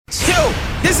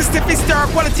This is Stiffy Star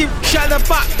Quality. Shut the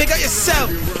fuck. Big up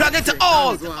yourself. Plug it to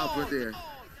all.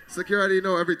 Security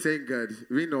know everything good.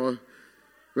 We know.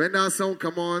 When that song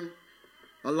come on,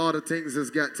 a lot of things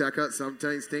just get tackled.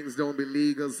 Sometimes things don't be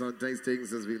legal. Sometimes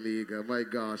things just be legal. My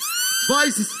gosh.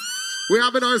 Boys, we're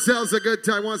having ourselves a good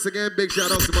time. Once again, big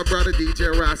shout out to my brother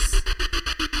DJ Ras.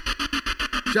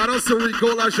 Shout out to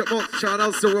Rico Lashamo. Shout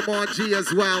out to Ramon G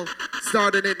as well.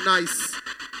 Starting it nice.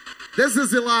 This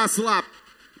is the last lap.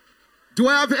 Do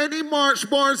I have any March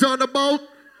bars on the boat?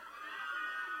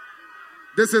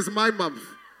 This is my month.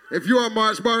 If you are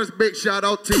March bars, big shout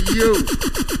out to you.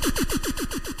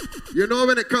 You know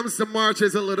when it comes to March,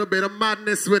 there's a little bit of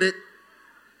madness with it.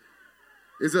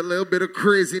 There's a little bit of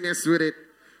craziness with it.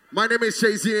 My name is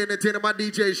Chasey Entertainer, my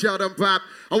DJ Shout and Pap.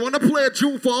 I want to play a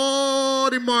tune for all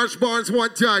the March bars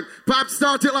one time. Pap,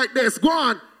 start it like this. Go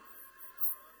on.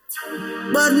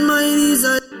 Bad mind is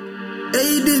a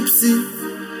Dipsy.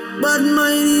 Bad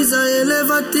mind is a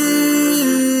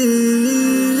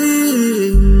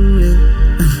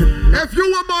If you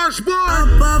a March bar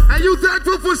and you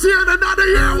thankful for seeing another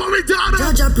year, what we done?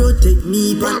 Jaja protect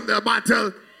me from the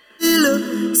battle.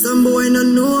 Some boy no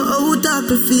know how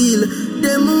to feel.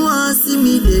 Them want see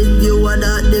me dead, you what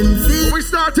that them feel. We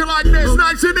started like this,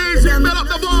 nice and easy. Build up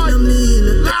the boy.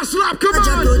 Last lap, come on.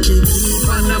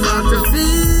 From the battle.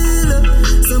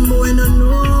 Some boy no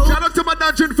know. Shout out to my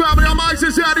Dungeon family, I'm my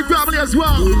Society family as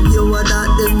well. You what that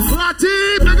them feel. Party,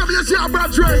 pick up yourself,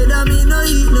 brother.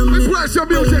 We play some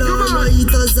music, come on.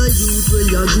 As a youth where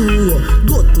you grew,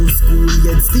 go to school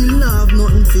yet still have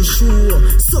nothing for sure.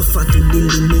 Suffer to the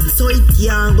limit, so it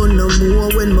can't go no more.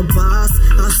 When my boss,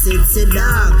 I said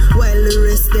dog, while the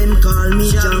rest them call me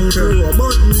Django.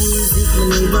 But music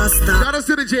will never stop. Shout out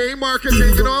to the J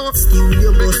marketing, you know.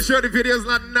 Making sure the video's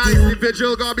not nice, the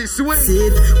visual gonna be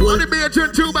sweet. On the major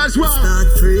tube as well. Start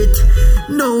for it.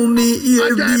 Know me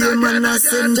here, be a man I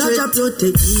send. Jaja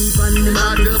protect me from the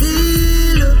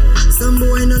battlefield. Some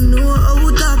boy no know how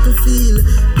to feel.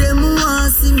 Them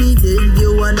want see me dead,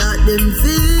 you what that them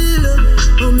feel.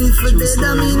 Oh me for dead,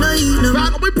 I mean I eat them.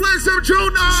 We play some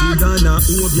tune now. She gonna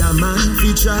hold your man,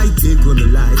 he try take on the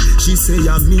life. She say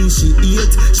I mean she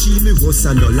eat, she me was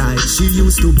a no lie. She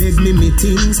used to beg me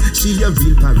things, she a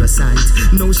real parasite.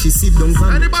 Now she sit down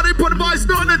for anybody put a voice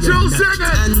down the tune, sing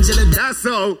it. Angela, that's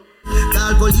so.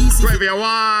 Call police if you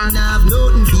want. I have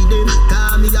nothing for them.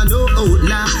 Call me a no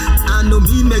outlaw. I know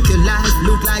me make your life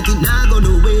look like it not go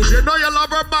no way. You know you love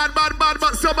her bad,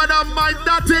 but some of them mind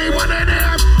dirty. What they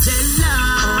name?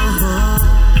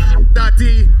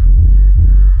 Dirty.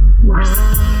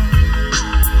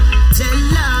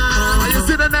 And you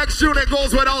see the next tune that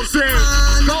goes without saying.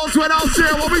 Goes without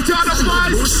saying. What we trying to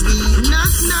fight?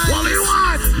 What we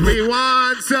want? We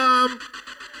want some.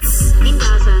 In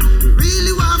Gaza.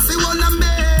 Really want to all the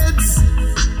meds.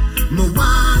 Me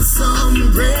want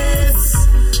some breads.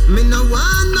 Me no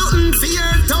want nothing for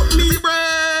your top me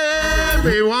bread.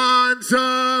 We want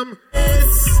some.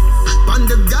 On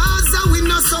the Gaza we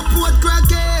no support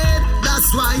crackhead.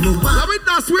 That's why me want. Let me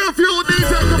dust real few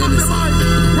these and come up the mic.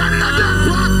 Ready again,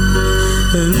 fuck.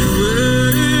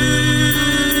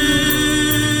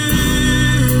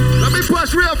 Let me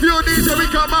push real few these and we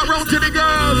come out round to the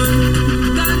girls.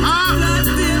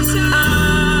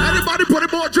 Anybody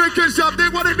put more drink in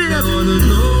something? What it is?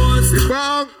 It's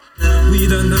wrong.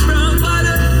 Weed on the brown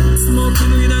bottle,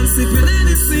 smoking weed and sipping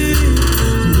anything.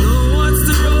 Know what's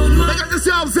the road, man? Look at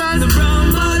yourself, son. The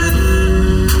brown bottle.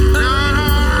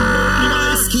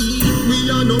 We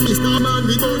are no Mr. Man,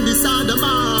 we gon' decide the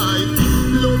mind.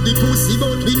 Love the pussy,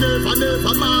 but we never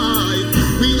mind.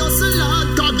 We hustle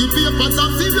hard, got the papers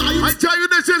of the right. I tell you,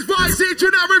 this is Vice each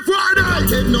and every Friday.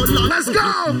 Let's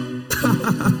go.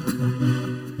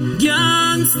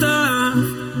 Gangsta.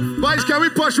 Vice, can we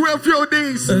push real few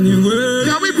D's? Anyway.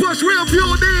 Can we push real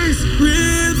few D's?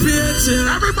 Real bitches.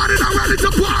 Everybody not ready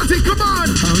to party, come on.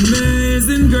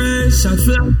 Amazing grace, shot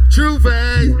flat. True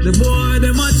faith. The boy,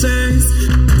 them a chase.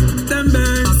 Them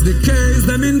base, the case,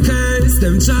 them in case.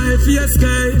 Them try to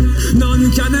escape.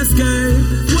 None can escape.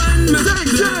 When me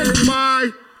say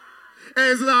my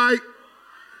is like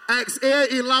XA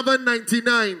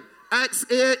 1199.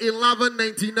 XA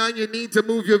 1199, you need to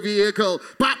move your vehicle.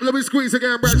 Pop, let me squeeze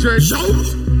again, brethren. Shout!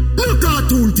 What a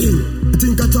cartoon thing? I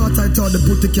think I thought the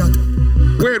put the cat.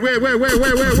 Wait.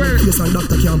 Yes, and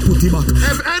doctor can't put him back.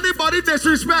 If anybody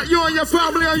disrespect you and your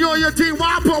family or you and your team,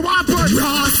 what happened?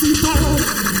 I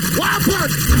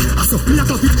saw me a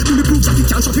top it. In the proof that he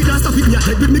can't shop it. Last stop it. Me a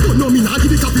head with me gun. No, me not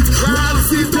give it up it. I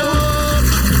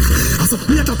saw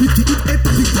me a top it.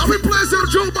 Let me play some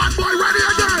Joe Bad Boy. Ready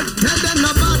again. Tell them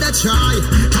about that try.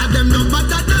 Have them no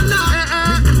better than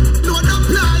that. Load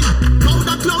apply.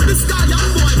 Powder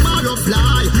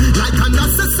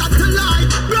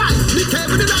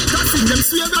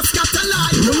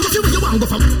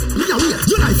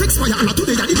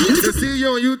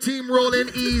you team rolling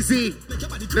easy.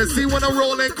 Let's see when I'm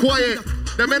rolling quiet.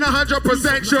 Them in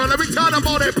 100% sure. Let me tell them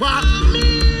about it, Pop.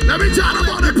 Let me tell them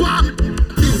about it, Pop.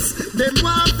 Them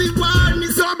want to warn me.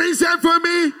 Somebody said for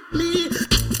me.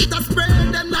 That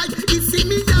spread them like it's in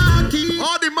me yaki.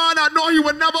 All the man I know you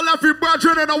would never left your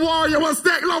brethren in a war. You will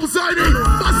stick alongside him.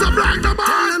 What's the black the man?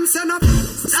 Tell them send up.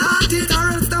 Start it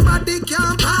or else nobody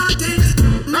can party.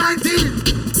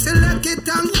 19. Select it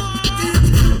and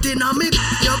dynamic.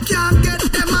 You can't get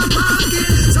them a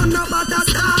market. So nobody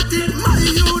start it. My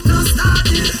youth no start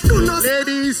it. Do not.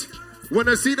 Ladies, when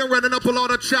I see them running up a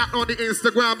lot of chat on the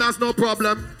Instagram, that's no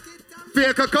problem.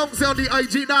 Fake accounts on the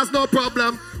IG, that's no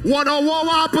problem. 101,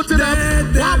 what happened to them?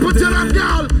 What happened to them,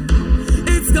 girl?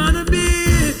 It's gonna be.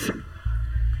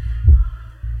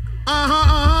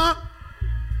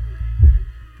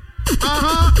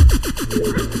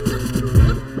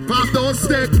 Pop, don't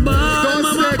stick. Don't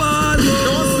stick.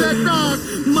 Don't stick, dog.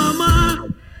 Mama.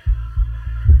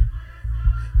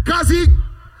 Cause he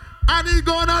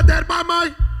going out there,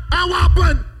 mama. And what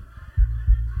happened?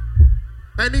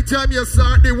 Anytime you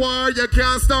start the war, you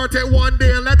can't start it one day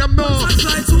and let them know. Just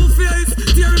like Two-Face,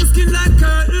 tear him skin like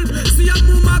curtain. See a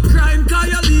mama crime, cause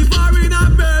you leave her in a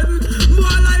burden.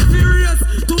 More life furious,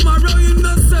 tomorrow you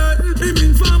no certain. Him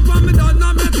inform from me down,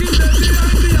 now making the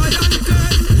behind the iron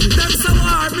curtain. Them so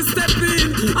hard, me step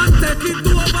in and take it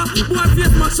over. Boy,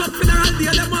 face mash up funeral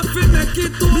day, them have to make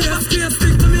it over. Yes,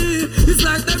 stick to me, it's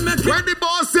like them make it. When the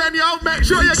boss send you out, make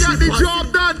sure you get the job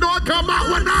done. Don't come out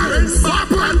with that.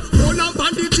 Happen.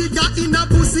 The jigger in a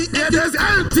pussy. It is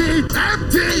empty.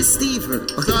 Hey, Stephen.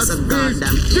 That's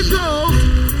goddamn. You go.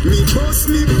 Me boss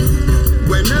me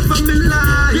whenever me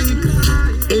like.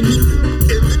 Any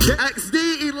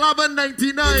XD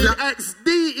 1199.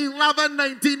 XD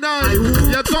 1199.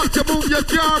 You got to move your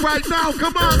car right now.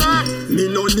 Come on, Me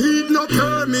no need no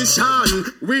permission.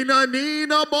 We no need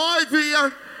no boy for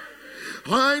you.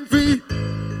 Hind fee.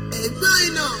 Hey,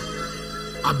 Rhino.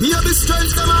 I be a bit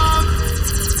strength them up.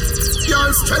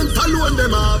 Your strength alone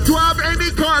them up. To have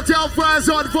any cartel fans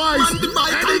on voice,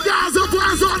 any Gaza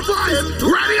fans on voice,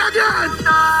 ready again.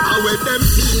 How will them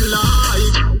feel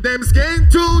like? Them skin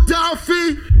too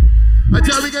toughy.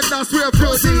 Until we get that swear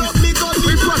protein, we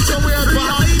push the way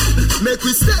back. Make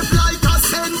we step like a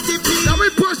centipede. Now we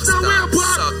push the way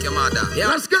back. Suck your mother. Yeah.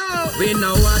 Let's go. We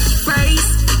know what face.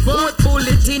 Put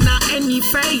bullet in any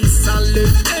face. And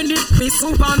lift any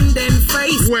pistol on them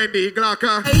face. Wendy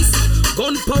Glocker.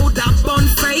 Gunpowder bun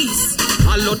face.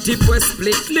 A lot of West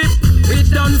split lip. We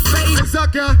done face.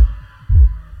 Sucker.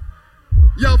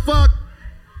 Yo, fuck.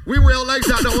 We realize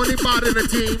that the only part in the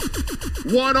team,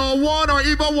 1-on-1 or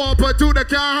even 1-2, they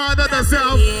can't handle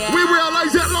themselves. Yeah. We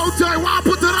realize that long time. What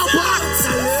put it up?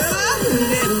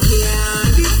 Them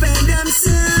can't defend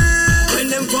themselves.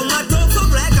 When them come and talk up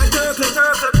like a turtle,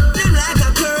 them like a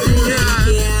turtle. Yeah.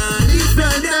 Can't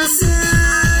defend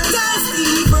themselves. That's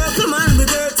the purple man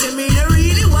with dirt to me. They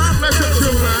really want to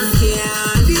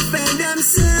can't defend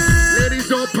themselves. Ladies,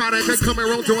 don't panic. They're coming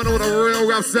around to another real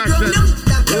rough section.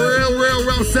 Real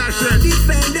rough session.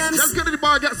 Let's get to the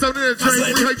bar, get something to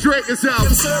drink, rehydrate yourself.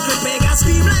 Them circle beg and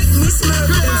scream like Miss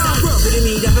Murphy. Them stop working in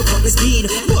me, they have cut the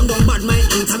speed. One down bad mind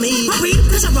into me. Happy,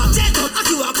 pressure pop, jet out, at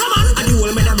you are, come on. And the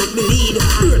whole man that make me lead.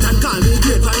 Bird and call me,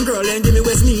 great fine girl, and give me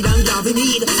West Mead and Garvey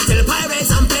Mead. Tell the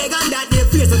pirates and pagan that they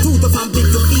face the truth of and big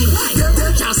to feed.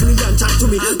 They can't see me, don't chat to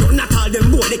me. Don't not call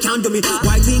them boy, they can't do me.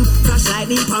 White wing, flash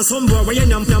lightning, pan some boy, where you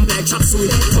numb like chop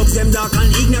suey. Talk them dark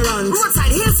and ignorant.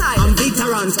 Roadside, hillside, I'm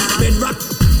victorant. Bed rock,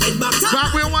 head back.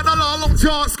 But we want a long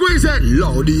talk, squeeze it.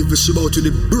 Loud evil, she bout to the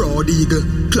broad eagle.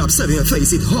 Clap 7 your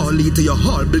face, it all lead to your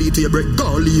heart, bleed to your break,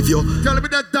 gone leave you. Tell me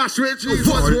that dash rich was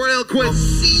real quick.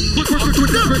 Quick.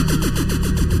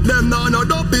 Them nah no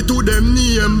dopey to them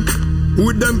name.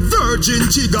 With them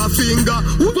virgin jigger finger.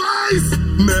 Boys!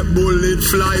 Make bullet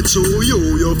fly through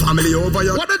you, your family over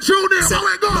your. What the tune is? How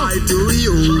it go? Fly to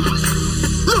you.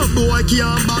 No boy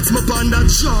can't box me on that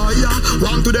joy.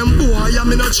 Want to them boy,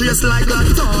 me no trace like that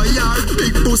toy.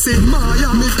 Big pussy Maya,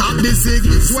 me tap the zig.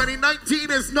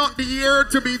 2019 is not the year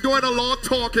to be doing a lot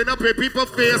talking up in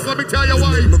people's face. Let me tell you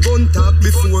why. Me gun talk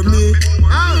before me.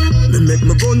 Me make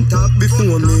my gun talk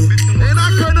before me. In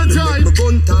that kind of time. Me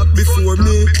gun talk before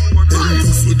me. Them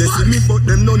see they see me, but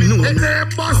them don't know me. And them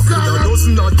bust a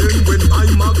dozen of them when my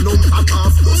magnum pop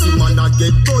off. Doesn't man that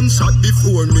get gunshot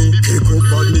before me. Take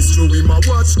up on this show with my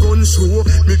watch gun show.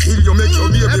 Me kill you, make your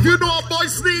baby. If you know a boy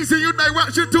sneezing, you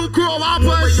direction to crow. What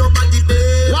where your body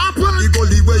there? What happened? The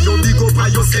gully where you dig up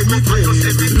and you say me play.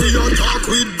 Me don't talk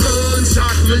with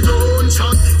gunshot, me don't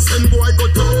shot. Send boy go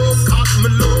talk, cause me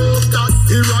love that.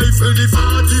 The rifle, the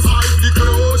 45, the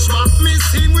close map. Me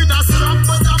sing with a strap,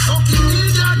 but a fucking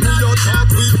idiot.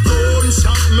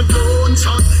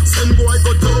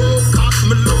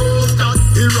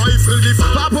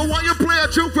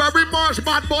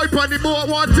 bad boy on the boat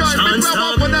one time. Can't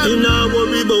stop, me nah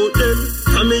worry about them.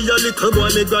 And me a little boy,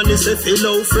 me granny say feel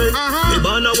out friend. Me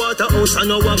born a Waterhouse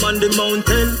and now I'm on the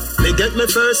mountain. Me get me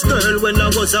first girl when I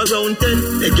was around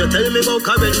 10. If you tell me about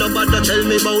Karen, nobody tell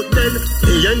me about then.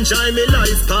 Me enjoy me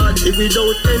life party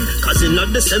without end. Cause in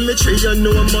the cemetery you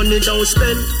know money don't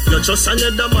spend. You just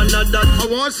another man at that. I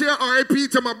want to share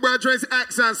RIP to my brother's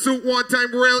ex and suit one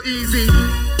time real easy.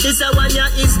 This a one ya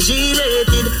is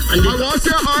G-rated. I want to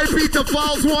share RIP to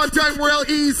Falls one time real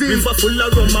easy. River full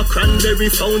of rum, a cranberry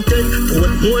fountain. Port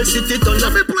more city to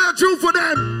let me play a tune for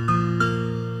them.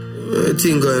 What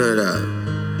thing going on there?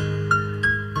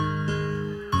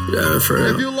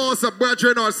 If you lost a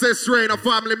brethren or sister in a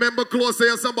family member close to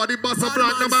you, somebody bust a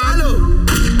black man.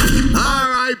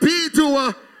 R.I.P. to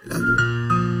her.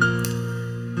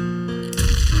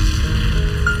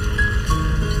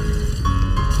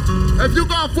 If you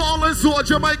got fallen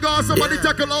soldier, my God, somebody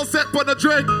take a little sip on the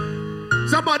drink.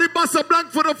 Somebody bust a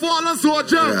blank for the fallen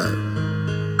soldier.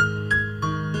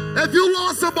 If you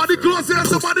lost somebody close here,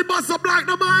 somebody bust a black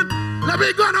man. Let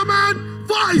me go, man.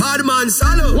 Voice. Bad man,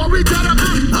 salute. What we tell them?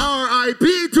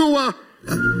 R.I.P. to her.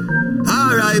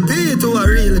 R.I.P. to a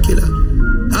real killer.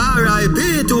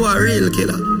 R.I.P. to a real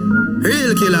killer.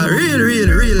 Real killer,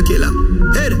 real killer.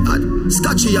 Head hot,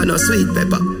 scotchy and a sweet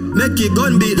pepper. Make your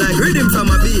gun beat like rhythm from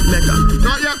a beat maker.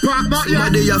 Not yet, Pat, not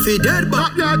yet. Somebody you feel dead,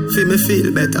 but feel me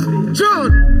feel better.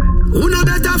 John. Who no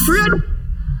get afraid?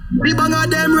 The bang of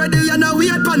them ready and a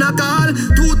wait pan a call.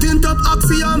 Two tint up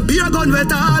oxy and beer gun wet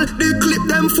all. They clip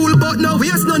them full but no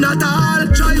waste none at all.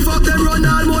 Drive up them run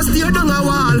almost tear down a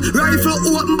wall. Rifle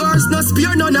open burst no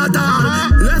spear none at all.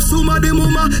 Left somebody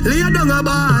mama lay down a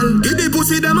ball. Give the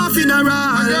pussy them a funeral.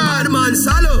 Bad man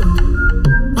salute.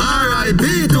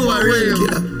 R.I.P. to a real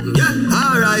killer.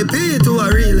 R.I.P. to a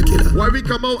real killer. Why we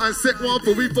come out and set one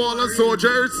for we fallen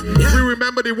soldiers? We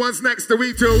remember the ones next to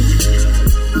we too.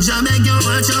 Jamaica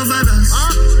watch over us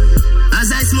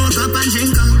as I smoke up and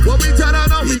drink up. What we tell her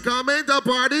now? We coming to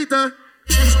party to.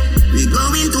 We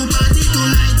going to party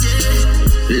tonight,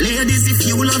 Ladies, if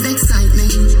you love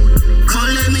excitement,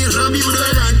 come let me rub you the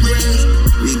right way.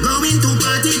 We going to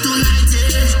party tonight,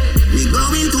 We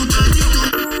going to party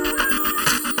tonight.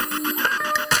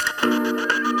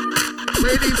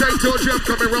 Ladies, I told you I'm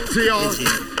coming wrong to y'all.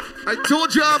 I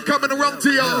told you I'm coming wrong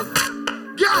to y'all.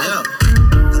 Go!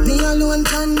 Me alone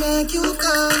can make you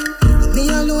come. Me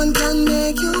alone can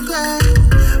make you cry.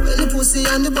 When the pussy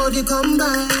and the body come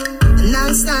by.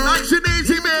 Nice time. Nice and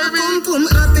easy, baby. Pum pum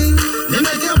happy. Me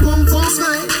make your pum pum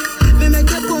smile. Me make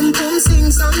your pum pum sing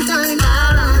sometime.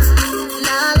 La la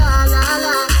la la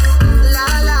la la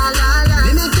la la la.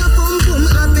 Me make your pum pum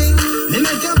happy. Me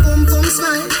make your pum pum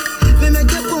smile. Me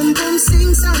make your pum pum sing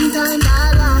sometime.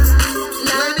 La la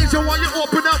la. Ladies, I want you to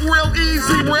open up real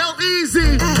easy, real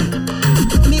easy.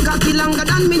 Cocky longer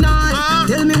than me night.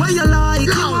 Tell me what you like.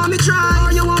 You want me try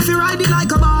or you want to ride it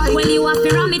like a bike? When you want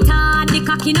to ram it hard, the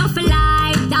cocky no for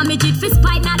life. Damage it for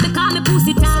spite, not because me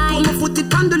pussy tight. So put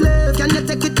it on the left, can you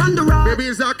take it on the right? Baby,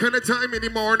 it's that kind of time in the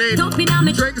morning.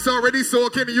 Drinks already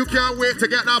soaking, you can't wait to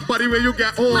get that body when you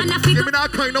get home. Give me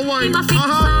that kind of wine.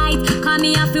 Call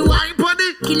me off the wine,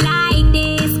 buddy. Like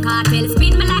this, cartel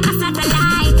spin me like a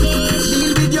satellite.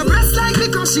 Deal with your breast like the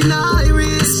crushing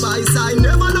iris. Spice, I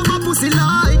never love a pussy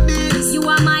like this. You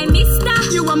are my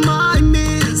mister. You are my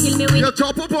miss. Kill me with you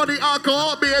top up on the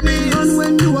alcohol, baby. And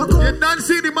when you are cold, you done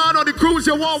see the man on the cruise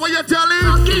you want. What you telling?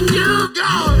 Fucking you.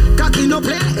 Go. Cocky no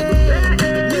play.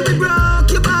 Me we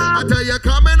broke your back. I tell you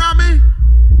coming on me.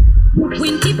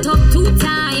 Win tip top 2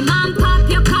 time and pop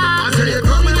your car. I tell you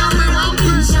coming on me.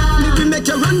 Me we make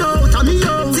you run out of me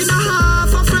house. In a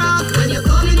half a frack. When you're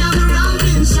coming on the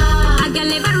rounding shot, I can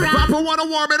live a rap. Rapper wanna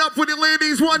warm it up for the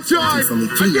ladies one time.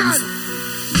 Again.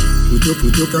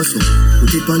 Put your person,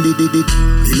 put it on the dick.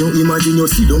 You don't imagine you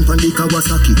sit down on the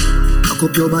Kawasaki. Cock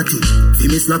up your body,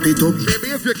 see me slap it up.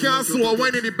 Baby, if you can't slow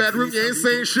wine in the bedroom, you ain't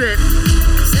saying shit.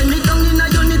 Send me down in a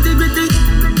your nitty-gritty.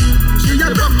 She a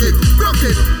broke it.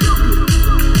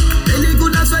 Any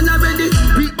good as when I'm ready.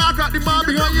 Beat back at the man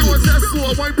behind you and say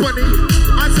slow wine bunny.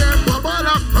 I said bubble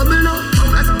up.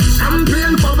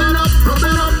 Champagne bubble up.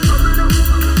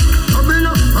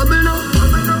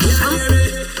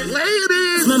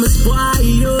 Ladies, mama spoil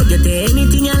you, get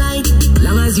anything you like.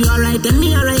 Long as you alright and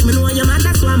me alright, me know you man,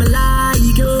 that's why me like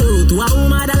you. To a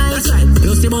woman that likes right.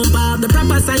 You see bump up the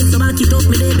proper side, so back it up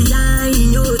me lay behind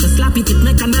you. To slap it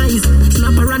mechanized.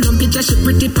 Snap a random picture, she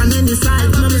pretty pan any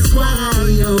side. Mama spoil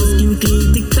you, skin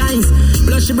clean, thick ties.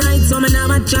 Blush bright, so me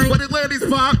never try. What the ladies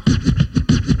pop?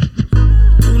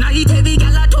 Tonight heavy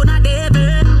gal a ton of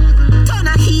devil. Ton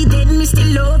of heathen, me still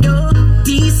love you.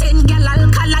 Decent gal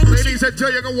alkaline. Ladies, I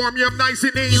tell you, gonna warm you up nice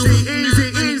and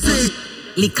easy.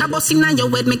 Liquor bust inna your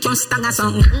head, make you stagger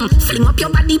song. Fling up your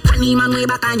body, panty man way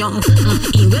back on you.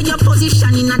 In where your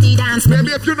position inna the dance.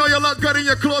 Baby, if you know you look good in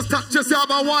your clothes, touch yourself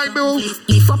and wine, boo.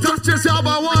 Touch yourself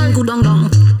and wine. Good on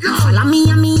down. Follow me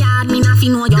and me yard, me not fi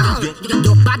know you.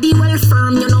 Your body well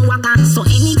firm, you know what got. So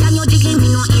anytime you jiggle,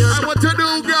 me no ear. I want to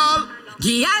do, girl.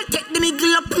 Girl, take the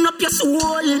middle up your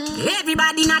soul.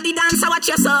 Everybody na the dance, watch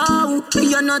your soul.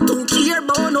 You're not too clear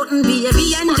about nothing,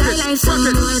 baby. Enjoy life some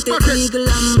more. Take the middle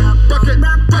and rock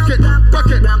it.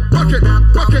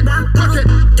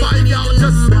 Bye, y'all,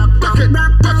 just rock it.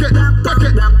 Oh,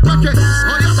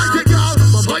 you like it, girl?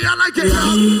 Oh, you like it,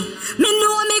 girl? Me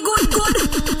know me good.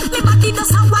 Me body does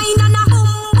a wine and a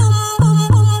boom.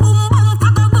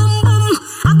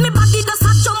 And me body does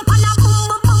a jump and a boom.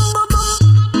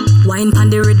 Wine pan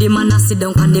the rhythm and I sit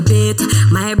down on the bait.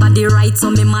 My body right so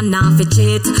me man not fit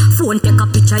cheat. Phone take a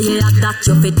picture, yeah, that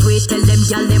you fit wait. Tell them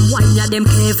y'all them wine, yeah, them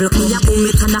careful. Me a boom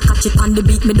it and I catch it on the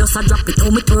beat. Me does a drop it. Oh,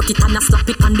 me twerk it and I slap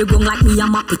it on the ground like me a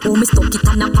map it. Oh, me stuck it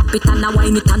and I pop it and I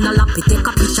wine it and I lap it. Take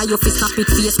a picture, you fit snap it,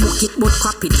 Facebook it, but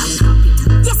crap it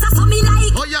and yes, that's how me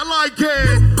like. Oh, you like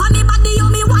it? On me body,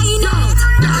 you me wine it.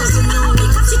 Oh, me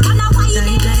catch it and I wine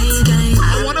it.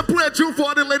 I wanna play a tune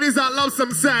for the ladies that love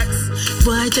some sex.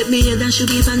 Boy, take me head and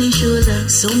should be on his shoulder.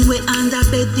 Somewhere under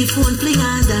bed, the phone play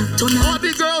under. All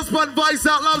the girls but voice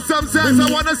that love some sex. I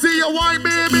wanna see you wine,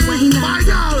 baby. My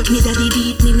girl. Me daddy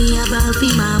beat me a ball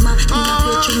fi mama. Me a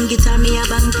play string guitar, me a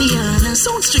bang piano.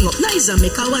 Sound string up nice and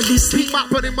make our this. Beat my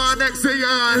putting my next to you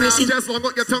and just long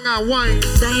up your tongue and wine.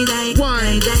 Die,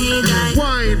 wine,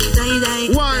 wine,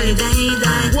 wine, wine,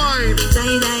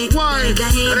 wine.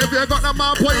 And if you got that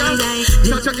man for you,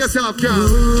 touch up yourself, girl.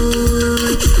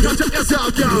 Touch up yourself,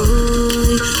 girl.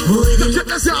 Touch up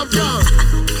yourself, girl.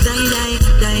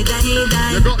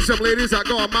 You got some ladies that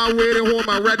go on my waiting home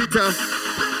and ready to.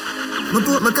 Me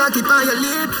put my cocky on your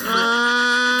lip.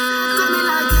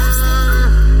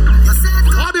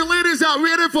 All the ladies that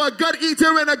waiting for a good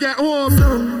eater when I get home.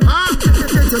 Huh?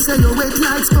 You say you wet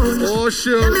like sponge. Oh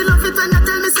shit. Let me love it when you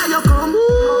tell me say you come.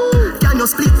 Can you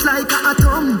split like a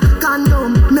atom?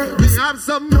 Condom, make me have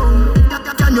some.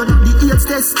 Can you do the AIDS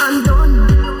test and done?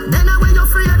 Then when you're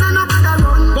free, then nobody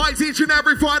run. Boys, each and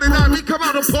every Friday night we come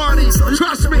out and party.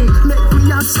 Trust me. Make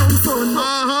we have some fun.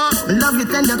 Love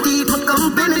it when you keep my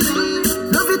company.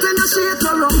 Love it when you shake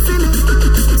your rum for me.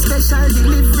 Special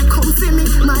delivery come for me,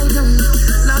 my girl.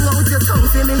 Long out your tongue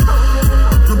for me.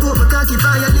 I put my cocky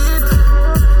by your lip.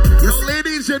 Yo,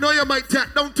 ladies, you know you might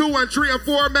tap down 2 and 3 and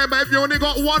 4 men, but if you only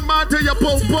got one man to your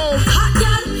boom boom. Hot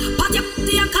girl, but you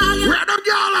call you. Where them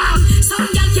girl at? Some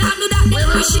girl can't do that.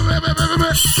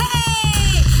 Hey,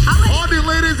 all the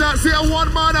ladies that say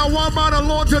one man and one man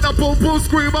alone to the boom boom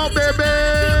scream out, baby.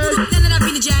 Then I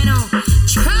be the Gino.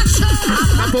 Trash.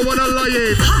 Number one a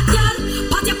lion. Hot girl,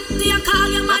 but you call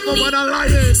your man. Number one a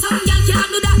lion. Some girl can't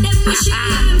do that. Them wish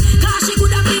him. Cause she could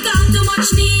have become too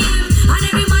much name. And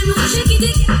every man who she get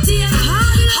it.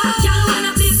 Hot girl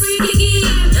wanna play freaky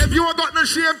game. If you ain't got no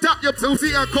shame, tap your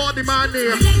pussy and call the man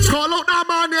name. Call out that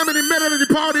man name in the middle of the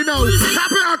party now.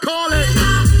 Tap it and call it.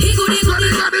 He good.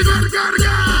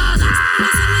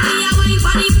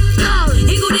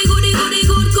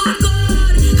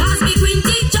 Cause me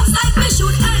Quinty just like me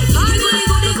should.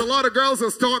 There's a lot of girls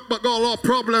that talk but got a lot of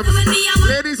problems.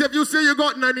 Ladies, if you say you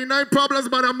got 99 problems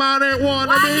but a man ain't one,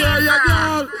 let me hear you,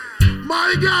 girl.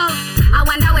 My girl. I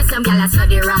wonder where some gyal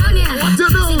study round here. What you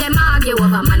do? See them argue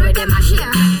over man with them a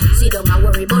share. See don't a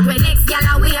worry about when next gyal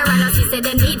a wear and us say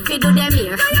they need fi do them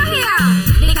here. Do you hear?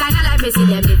 The kind of life we see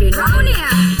them living round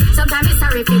here. Sometimes it's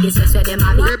sorry for this where them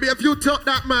have. Baby, if you took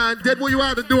that man, did what you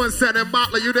had to do and send him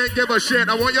back like you didn't give a shit,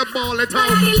 I want your ball it out.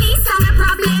 The least of my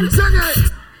problem. Sing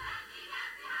it.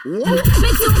 What? Me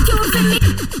too cute for me.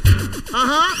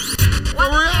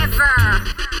 Whatever.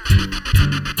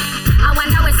 I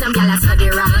wonder where some gyal study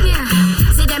round here.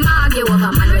 See them argue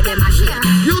over man with them a share.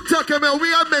 You took him and we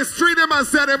have mistreated him and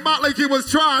sent him back like he was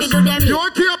trash. You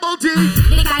don't care about it.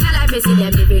 The kind of life we see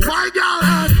them living. My girl.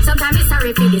 Sometimes it's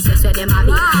sorry for this where them have.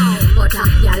 But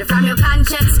gyal from your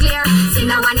conscience clear. See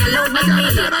now when you load me me.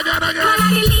 One of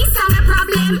the least of my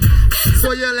problem.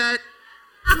 So you like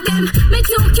them. Me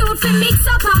too cute for mix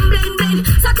up and blend.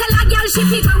 So tell a girl she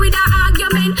figure with her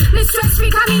argument. Me stress free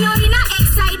coming out in a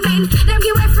excitement. Them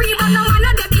give her free but no one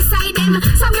of them beside them.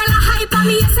 Some girl a hype on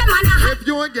me, yes a man a hype. If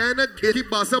you again a kitty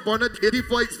boss up on a kitty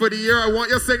fights for the year, I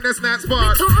want you to sing this next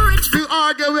part. Me too rich to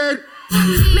argue with.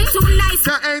 Me too nice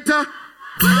to enter.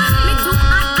 Me too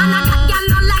hot and a that girl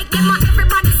no like them.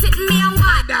 Everybody sitting me and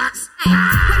watch.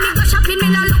 When me go shopping, me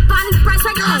no look on the price.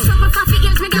 I got some of my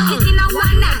figures, me get it in a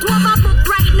one night. To overbook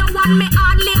right now, one me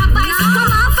hardly advice.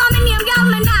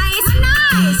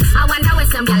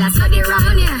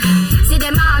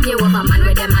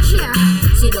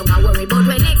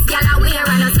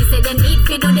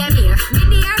 fi do them here. Me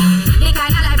dear, the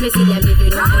kind of life me see them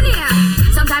living round here.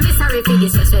 Sometimes it's sorry for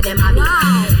this, so them have me.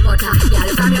 But girl,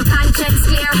 from your conscience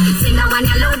clear. See now when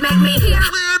you load make me hear.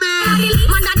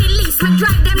 Man at the least, me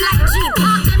drive them like Jeep.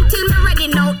 Park them till me ready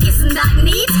now, isn't that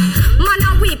neat? Man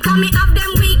a weep, come me have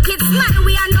them weak kids. Man,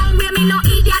 we are nowhere, me no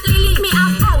idiot. Leave me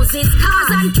have houses, cars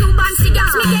and Cuban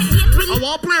cigars. Me get it really. I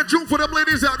want to play a tune for them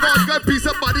ladies that got a good piece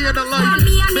of body in the life.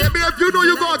 Maybe if you know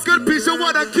you got a good piece of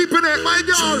what I'm keeping it, my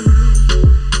girl.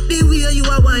 The way you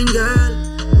are wine,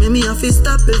 girl. Me have to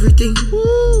stop everything.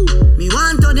 Ooh. Me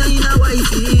want to in a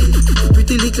wifey.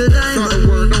 Pretty little diamond. Gotta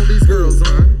work on these girls,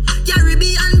 man.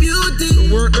 Caribbean beauty.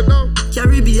 Work it out.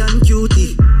 Caribbean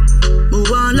cutie.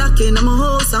 Move on lock in my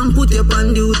house and put you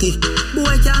on duty.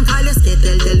 Boy can't call you skate,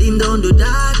 tell him don't do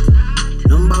that.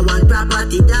 Number one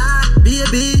property that.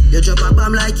 Baby, you drop a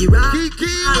bomb like Iraq.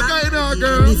 Kiki, what going on,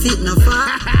 girl? Me fit no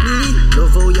fat.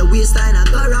 Love how your waistline a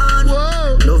go round.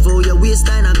 Love how your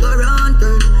waistline a go round,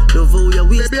 girl. Love how your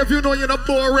waistline. Baby, if you know you're not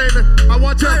boring, I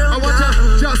want you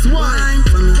just wine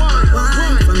for me, wine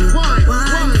for me, wine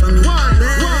for me,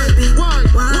 baby, wine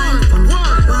for me,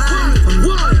 wine for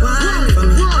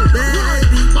me,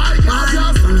 baby, my God,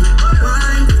 just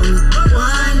wine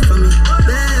for me,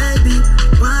 baby,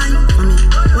 wine for me.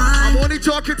 I'm only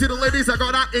talking to the ladies that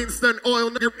got that instant oil,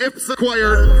 if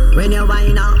acquired. When you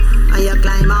wind up and you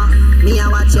climb up, me I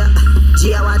watch you.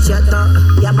 Gia watch your tongue.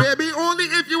 Baby, only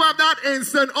if you have that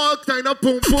instant all kind of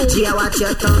boom boom. Gia watch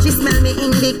your tongue. She smell me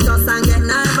indictus and get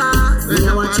nervous. Me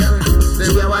a watch you.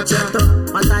 Gia watch your tongue.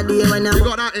 What a day when you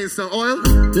got that instant oil.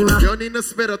 You don't need to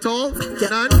spit at all.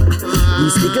 None.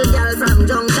 This little girl from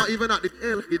Junction. Not even at the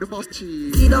L. The boss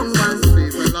cheese. She don't want.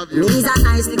 I love you. Me's a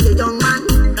nice little young man.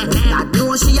 God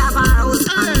knows she have her house.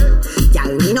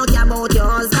 Girl, me no care about your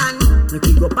husband. Make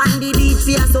you go on the beach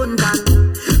for your suntan.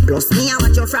 Plus me I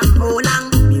watch you from how long.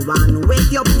 Me want to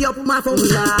wake you up my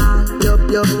function. Yup.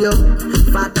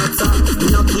 Fat up so.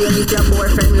 Me no care if your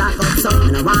boyfriend lock up so.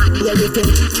 And I want to hear the thing.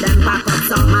 Them back up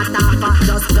so. Matter for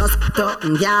just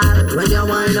talking girl. When you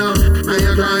wind up and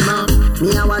you grind up.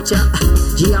 Me I watch you.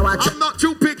 G I watch you. I'm not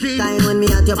too picky. Time when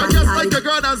me at your I just like a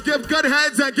girl that's give good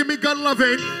heads and give me good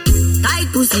loving.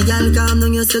 Tight pussy, girl, calm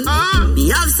down yourself. Me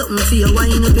have something for you,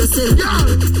 wind up yourself.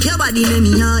 Your body make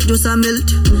me heart just a melt.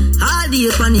 All the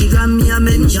panigram me a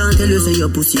mention. Tell you say your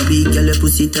pussy big, girl, your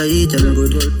pussy tight and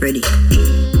good. Ready?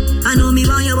 I know me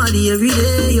want your body every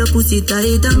day. Your pussy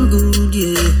tight and good,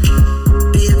 yeah.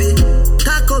 Baby,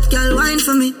 cock up, girl, wine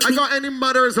for me. I got any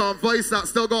mothers on voice that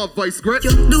still got a voice grip?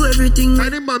 You do everything.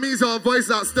 Any mummies on voice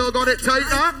that still got it tight,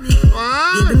 huh?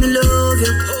 Baby, me love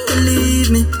you,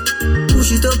 believe me.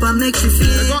 Push it up and make you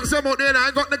feel. I got some out there that I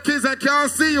got the kids that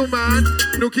can't see you, man.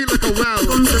 Looking like a well.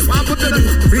 I put to the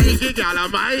freaky gal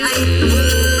of mine.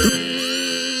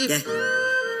 Yeah.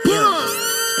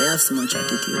 I have so much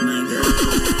attitude, my girl.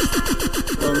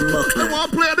 I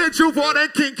want to play the truth for them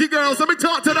kinky girls. Let me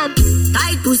talk to them.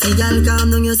 Tight pussy, girl, calm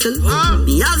down yourself.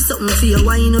 Me have something for you,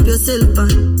 wind up yourself.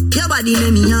 Your body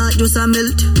make me heart just a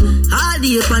melt. All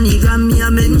the panigram me a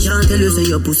mention. Tell you say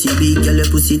your pussy big, girl, your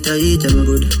pussy tight and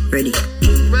good. Ready?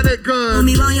 Ready, good.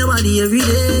 Me want your body every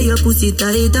day. Your pussy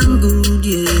tight and good,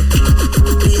 yeah.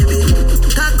 Baby,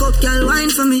 cock up, girl, wine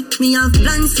for me. Me have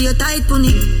plans for your tight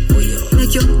pony.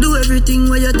 Make you do everything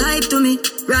where you type to me.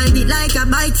 Ride it like a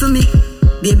bike for me.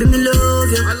 Baby, me love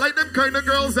you. I like them kind of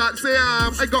girls that say,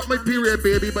 I got my period,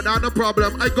 baby, but that's no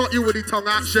problem. I got you with the tongue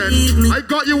action. I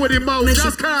got you with the mouth.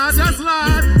 Just can't, just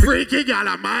lad. Freaky gal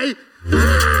of mine. You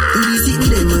be sitting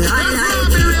there, my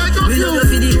highlight. We love you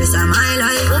for the rest of my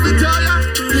life. Let me tell ya.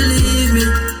 Believe me,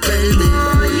 baby.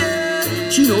 Oh, yeah.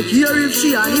 She don't care if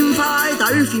she and him fight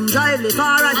or if him drive the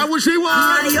car. And what she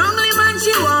want? The only man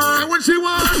she want. And what she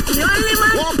want? The only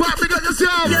man. One pop, pick up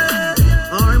yourself. Yeah.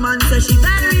 Our man says she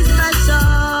very special,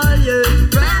 yeah.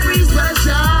 Very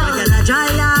special. I get a dry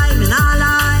line, me nah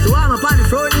lie. So I'm up on the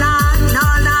front line,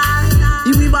 nah lie.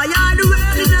 You be buy all the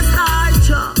world in the starch.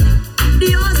 The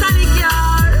house and the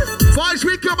car. First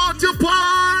we come out to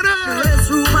party.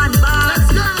 Let's room and bar. Let's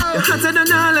go. You're hotter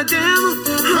than all of them.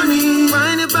 Honey,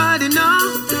 why anybody know?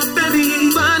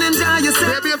 Baby, burn and dry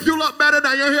yourself. Baby, if you look better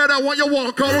than you hear that, want you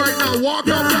walk out right now. Walk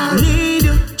out now. I need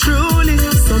you, truly.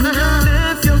 So me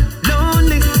left you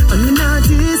lonely. And me not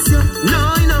this you. No,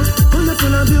 you know.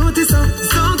 Full of beauty, so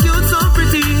cute, so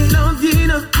pretty. Love you,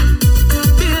 know.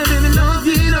 Baby, me love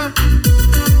you, know.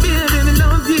 Baby, me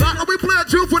love you. Right, we play a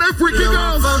tune for them freaky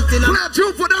girls. Play a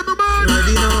tune for them, man.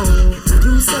 Already know.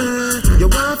 You say you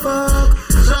want fuck.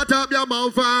 Shut up your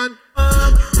mouth, man.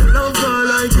 Love girl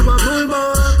like you a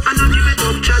bulldog. I don't give it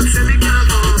up, chat, say me can't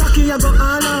go. Cocky, I go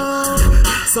all out.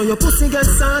 So your pussy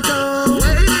gets sat out.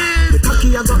 The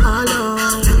cocky, I go all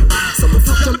out. So my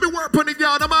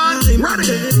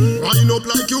Wind up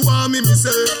like you want me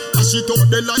say. Dash it up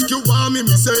there like you want me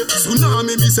say.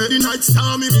 Tsunami me say. The night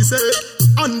star me say.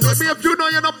 And baby, if you know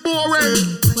you're not boring,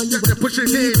 you push it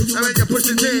in, I mean you push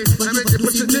it in, I mean you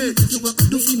push it in.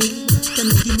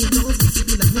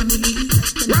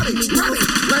 Ready,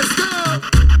 let's go.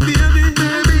 Baby,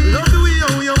 love the way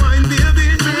how you wine,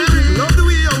 baby. Love the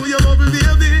way how you bubble,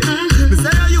 baby. Me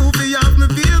say you be have me,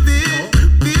 baby.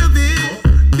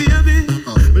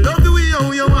 Love the way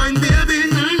how you wine, baby.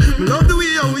 Love the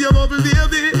way how you bubble,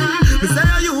 baby. Me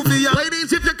say you be have.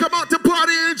 Ladies, if you come out to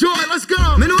party, enjoy. Let's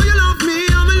go. Me know you love me,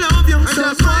 I'ma love you. So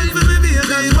wine for me,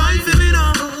 baby. Wine for me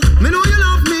now. Me know you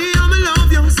love me, I'ma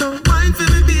love you. So wine for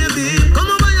me, baby. Come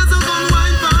over here, so come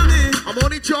wine for me. I'm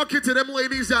only talking to them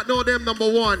ladies that know them number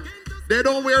one. They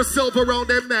don't wear silver around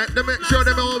them neck. They make sure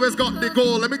them always got the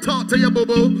gold. Let me talk to you,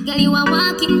 boo-boo. Girl, you a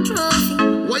walking trophy.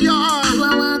 What you are? You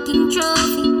a walking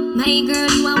trophy. My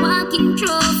girl, you a walking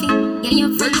trophy. Yeah,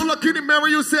 you when you look in the mirror,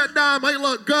 you said, damn, I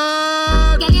look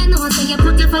good. Girl, you know, so you're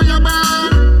pretty for your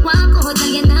body. Walk out,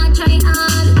 girl, you not try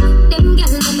hard. Them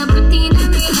girls, they're not pretty in the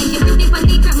real. Like you pretty for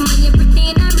the gram, but you're pretty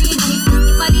in the real.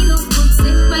 Your body look good,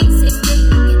 sit by sit.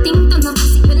 You think to no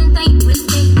pussy, well tight, well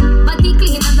tight. Body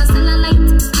clean and the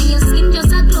cellulite. And your skin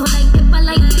just a glow like pepper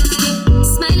light.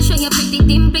 Smile, show your pretty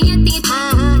dimple, your teeth.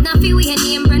 Now feel we your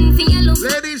name, brand for your look.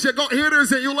 Ladies, you got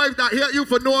haters in your life that hate you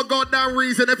for no goddamn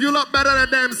reason. If you look better than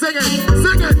them, sing it.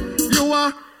 Sing it. You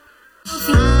are.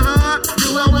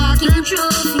 You a walking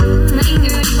trophy. My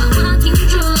girl, you a walking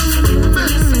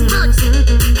trophy.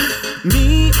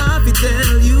 Me, I be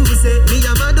tell you, say, me,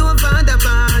 I'm a don't find a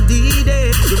body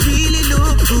day. You really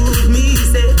look good, me,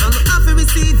 say, I'm happy to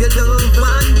receive your love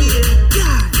one day.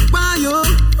 Yeah, why you?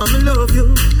 I'ma love you.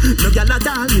 No girl at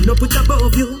all, me no put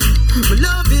above you. Me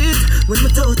love it when me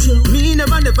touch you. Me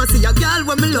never see a girl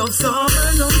when me love so.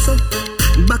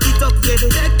 Back it up, get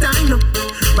it, take time now.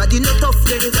 Body no tough,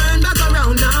 get it, turn back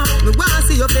around now. Me wanna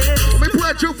see your face. We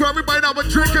play you for everybody that was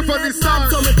drinking for this song.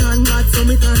 So me turn bad, so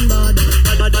me turn bad.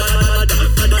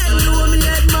 Them know me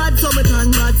head mad, so me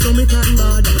turn bad, so me turn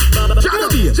bad.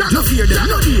 No fear them,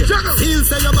 no fear. Feel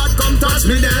say your bad, come touch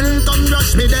me then. Come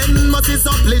rush me then, must be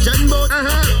some legend. But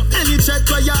any check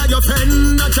where you your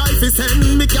friend, a try to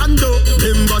send me can do.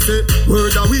 Remember say,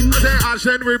 word a win. Say Ash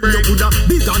Henry bring. You coulda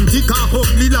big and thick and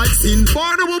ugly like sin.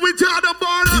 Barney will be down the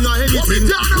border. You know anything.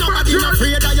 Nobody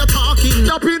afraid that you're talking.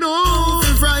 Love you know.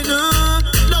 Feel frightened.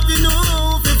 Love you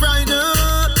know. Feel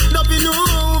frightened. Love you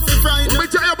know. Feel frightened. Let me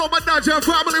tell you about my Dodger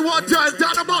family one time.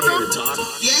 Down about them.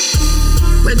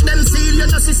 When them seal, you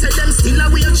know, she said them still a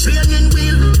way training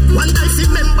wheel. One time if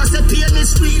members say pain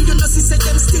is real, you know, she said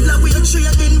them still a way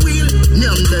training wheel.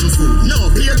 Name them fool, no,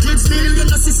 beer kids feel, you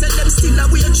know, she said them still a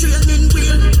way training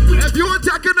wheel. If you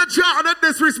attacking the child and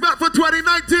disrespect for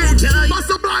 2019,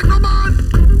 bust a black no man.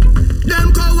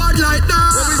 Them coward like that.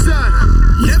 What we say?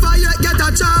 Never yet get a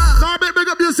chance. Now big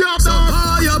up yourself, So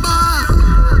how you bar?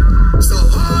 So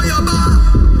how you bar?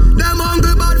 Them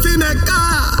hungry bad fi make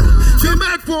car. Fi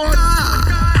make for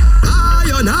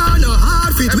No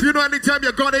hard fit. if you know anytime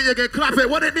you got it, you can clap it.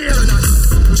 What it is?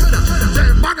 Cheddar.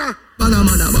 Banger. Banga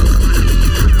mana banga.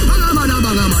 Banga mana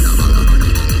banga mana banga.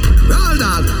 Roll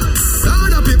dog.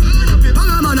 Roll up it.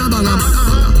 Banga mana banga mana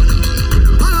banga.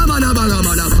 Banga mana banga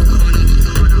mana banga.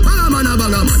 Banga mana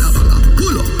banga mana banga.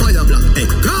 Pull up fire black. Hey,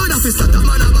 God of his starter.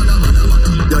 Mana banga mana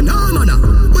banga. You know mana.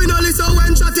 We no listen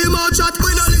when chat him out chat.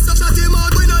 We no listen chat him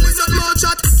out. We no listen more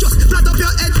chat. Just flat up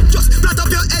your head. Just flat up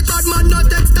your head. Bad man not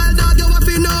textile dog. You have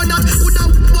to know that. Put down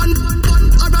one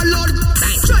or a load.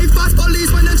 Drive past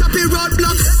police when they chop the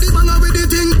roadblock. The banger with the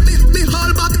thing. The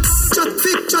whole back.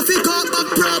 Traffic out back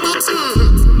pro box.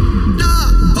 Nah,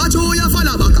 watch who you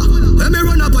follow back. When me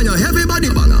run up on you, everybody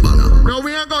banger banger. No,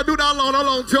 we ain't gonna do that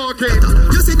long talking.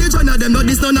 You see the joint of them, not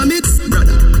this none of me,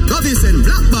 brother. Govison,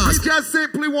 black We bars. just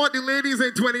simply want the ladies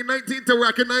in 2019 to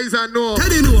recognize and know.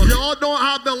 Teddy know. Y'all don't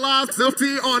have the last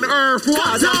safety on earth. What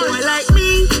Cause a boy time? like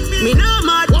me no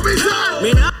mad. What we say?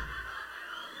 Me no.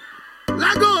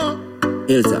 Let go.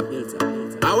 Hilltop.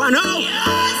 I wanna know.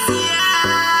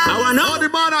 I wanna All know. the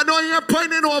man I know you ain't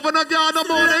pointing over no girl no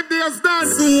more. Them days done.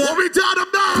 See ya. What we tell them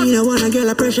now? Me no wanna girl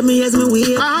a pressure me as me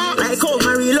weak. Uh-huh. Like how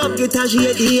my real love get a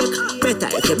shade. Better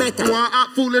if you better. You want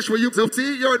act foolish for you.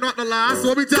 See, you're not the last.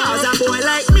 What we tell Cause them? a boy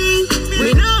like me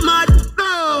no mad.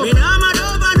 No. Me no mad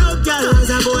over no girl. Cause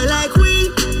a boy like we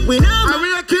no And mad. we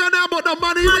ain't care now about the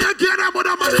money. We ain't care now about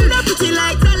the We no money. pretty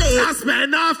like Dolly. That's bad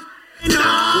enough. Me no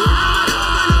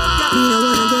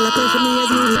wanna girl a pressure me as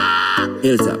me weak.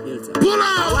 Hilltop. Pull I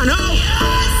out. wanna know.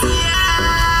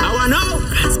 I wanna know.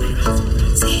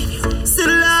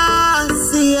 Still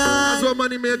That's what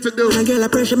money made to do. wanna girl girl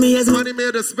pressure me as money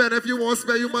made to spend. If you want to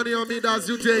spend your money on me, that's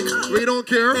your thing. We don't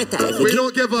care. We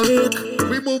don't give a.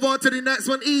 We move on to the next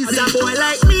one easy. As a boy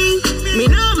like me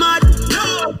no mad.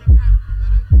 No.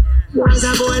 As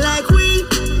a boy like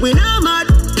we no mad.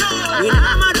 We no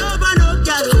mad over no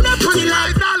girl. Pretty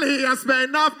like Dolly, I spend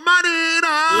enough money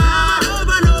now. We no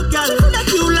mad over no girl. That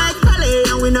you like ballet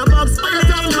and we no box ballet.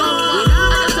 We no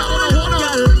mad over no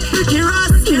girl. Ricky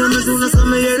Ross, you know me soon as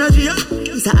some energy up.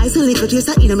 It's a ice and liquor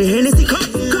chaser, you know me Hennessy cup.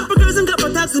 Couple girls and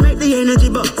couple taps to make the energy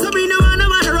buck. So me no wanna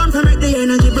run for make the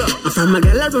energy block. From a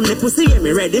girl I run the pussy, get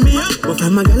me ready me up. But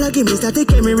from a girl I give me static,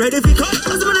 get me ready for cut.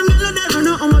 Cause when I'm girl I never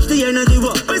know how much the energy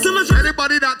was. So much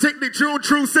anybody that take the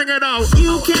true sing it out.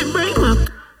 You can't break my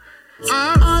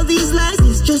all these lies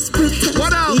is just pretend.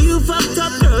 What else? You fucked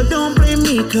up, girl, don't blame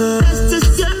me, cause that's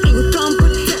just your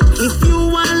incompetence. If you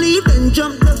wanna leave, then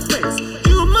jump the fence.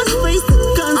 You must face the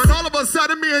guns. And all of a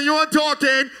sudden me and you are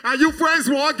talking, and you friends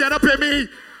won't get up in me.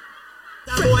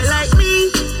 A boy like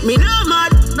me no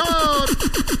mad. No.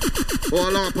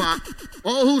 Hold on, Pop.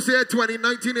 All who said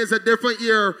 2019 is a different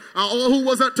year, and all who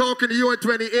wasn't talking to you in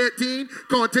 2018,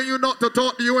 continue not to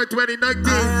talk to you in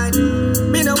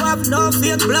 2019. Me no have no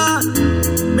fake blood.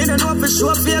 Me no know for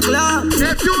sure fake love.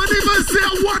 If you don't even say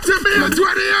what to me in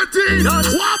 2018,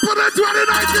 what for the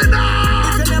 2019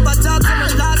 now? If you never talk to me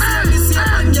last year, this year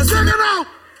when you sing it out.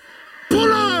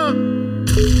 Pull up.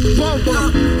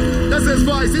 Boom. This is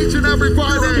Vice each and every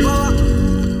Friday.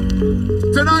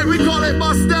 Tonight we call it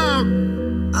Bust Down.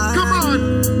 Come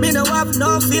on. Me no have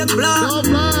no fake blood. No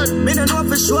blood. Me no know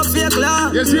for sure fake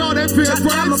love. You see all them fake friends?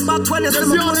 You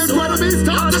see all them enemies?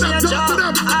 Talk to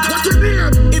them. What's your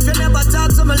name? If you never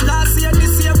talk to me last year,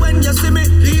 this year when you see me,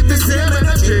 keep the same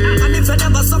energy. And if you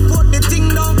never support the thing,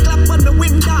 don't clap when the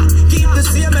wind down. Keep the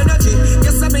same energy.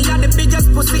 You say me are the biggest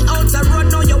pussy out the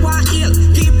road, now you want heal.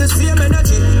 Keep the same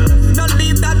energy. Don't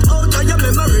leave that out of your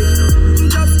memory.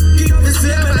 Just keep the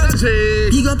same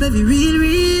energy. Big up every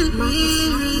real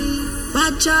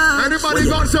bad job. Anybody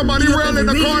got somebody real in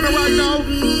the corner right now?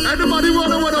 Anybody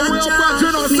rolling with a real bad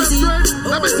or something?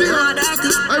 Let me see it.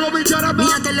 I want me to tell them. Me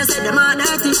I tell you say them are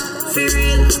dirty. For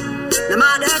real. Them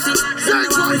are dirty. Them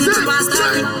the one with it to pass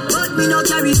dirty. But me no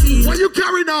carry feel. What you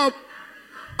carry now?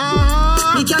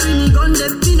 Me carry me gun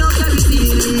them. Me no carry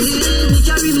feel. Me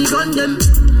carry me gun them.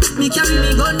 Me carry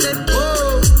me gun them.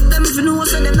 Oh. Them if you know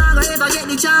so them not gonna ever get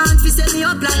the chance to set me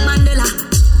up like Mandela.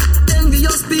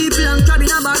 Envious people and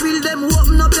crabbing a barrel, them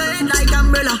open up your head like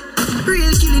umbrella.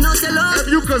 Real killing us a lot. If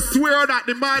you could swear that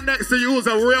the man next to you is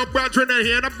a real brethren and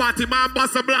here, the body man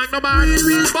bust a blank, the man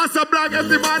bust a blank if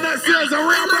the man next to you is a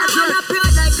real brethren. I'm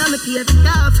proud like I'm a paved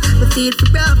off. Me feel for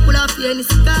rough, pull off your any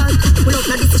scars. Pull up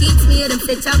on the streets, me them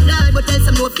fetch up blood. But tell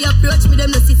some more if you approach me,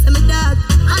 them no see some dog.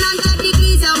 100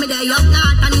 degrees, how me there up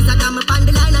north. And it's a come up on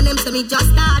the line and them say me just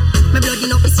start. My blood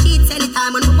in up the streets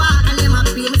anytime when we walk. And them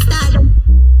have free me style.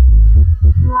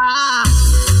 Wow.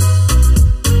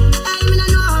 Hey, me no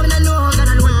know, God, I know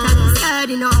what I'm sad,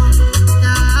 you know.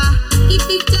 If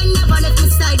it can never let me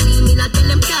side me not tell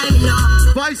them time, you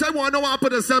know. Vice, I want to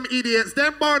put to some idiots.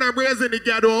 Them born and raised in the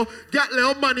ghetto, get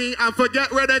little money and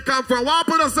forget where they come from. Want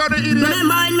put to some idiots?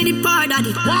 Remember me the poor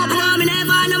daddy. I know me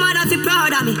never, no matter if you're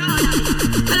proud of me.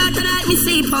 But after that, me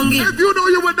sleep hungry. If you know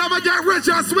you would never get rich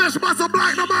and smash muscle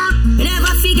black, no man. You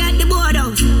never forget the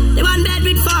boardhouse. The one bed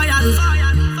with 4 of me.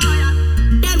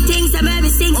 Things that made me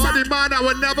sing. All the man that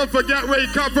would never forget where he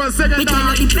come from singing. We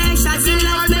tell you the pressure, sing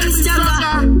like Mary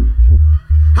Stronger.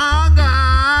 Hunger.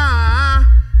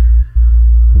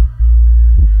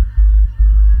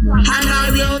 And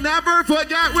I will never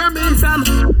forget where me from.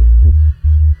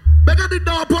 Bigger the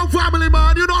dog punk family,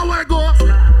 man. You know where I go.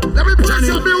 Let me play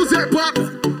some music, pop.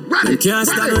 Ready? Can't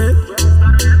stop it.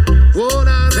 Oh, no,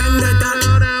 no.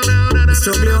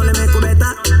 Struggle only make you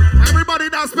better. Everybody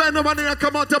that spend the money and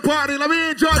come out to party, let me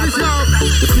enjoy the show.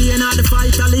 The pain of the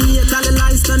fight, all the hate, all the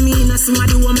lies on me, and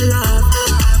somebody who me love.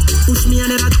 Push me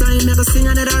another time, never sing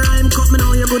another rhyme. Cut me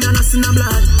now, you good and I see no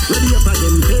blood. Ready up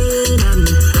again, pain and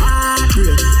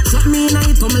heartbreak. Shut me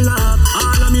night for me love.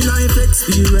 All of me life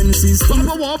experiences.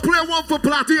 Papa won't play one for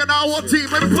Platty and our team.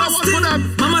 Let me play one for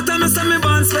them. Mama tell me say me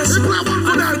born special. Let me play one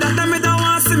for them. That time me don't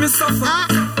want to see me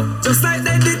suffer. Just like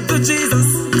they did to Jesus.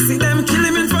 See them kill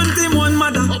him in front of him, one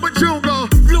mother. Oh, but you go.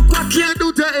 Look what Can't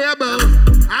do to Abel.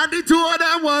 And the two of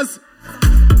them was.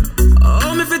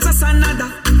 Oh, me fit just another.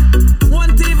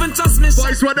 Won't even trust me.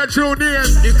 Voice what the true name.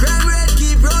 The crime rate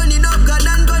keep running up. God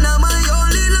and gun are my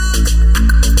only luck.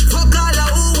 Fuck all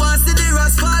of who wants to the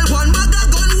rest fall. One bag of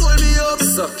gun hold me up.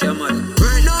 Suck your money.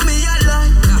 Right now me a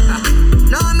lie.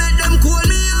 Now I make them call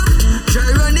me up. Try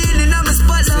running in on my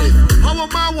spotlight. How a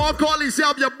man won't call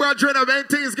himself your brethren of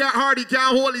 18s get hard hard, he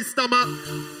can't hold his stomach.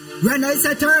 When I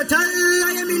say turtle,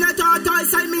 I mean a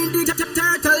tortoise, I mean the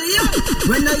turtle, yeah.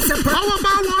 When I say how a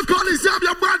man won't call himself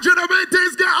your brother, the way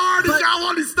things get hard, he can't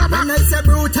hold his stomach. When I say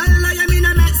brutal, I mean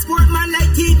an export man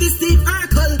like TV Steve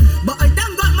Urkel. But I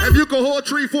done got my... If you could hold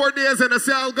 3-4 days in a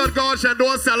cell, good gosh, and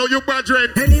don't sell out your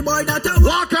brethren. Any boy that I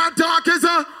walk and talk is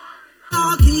a...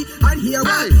 Talkie, and here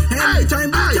anytime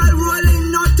brutal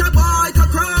rolling, not a boy to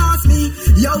cross me.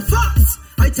 Yo, fox!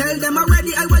 I tell them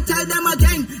already, I will tell them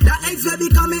again. The eggs will be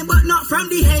coming, but not from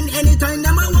the hen. Anytime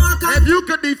them I walk out. If you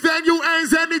could defend your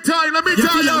eggs anytime, let me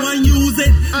tell you. You feel I want use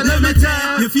it, let me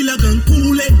tell. You feel I can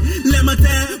cool it, let me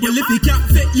tell. Well, if you can't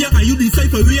fit you, and you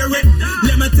decide to wear it,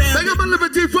 let me tell. Think of a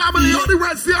Liberty family, all the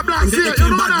rest here, black here.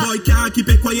 You know that? Boy can't keep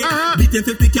it quiet. Beating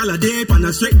 50 cal a day on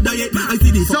a straight diet. I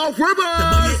see the South River.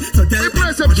 So tell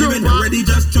them, you ain't already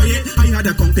just try it. I had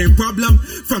a counting problem.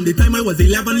 From the time I was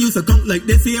 11, used to count like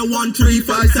this here, 1, 3,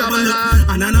 5, 7.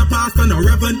 And I'm a pastor, no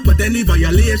reverend, but any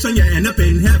violation, you end up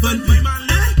in heaven.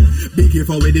 Be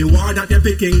careful with the word that you're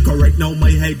picking, correct now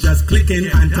my head just clicking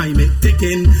and time it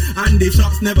ticking. And the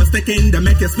shots never sticking, they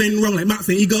make you spin wrong like Max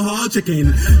and Eagle Hall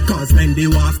chicken. Cause when the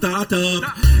war start up,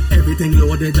 everything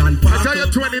loaded and packed. I tell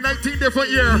you 2019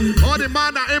 different year. All the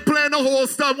man that ain't playing the whole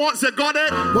stuff once you got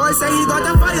it. Boy say he got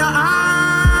a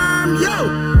firearm, yo.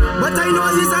 But I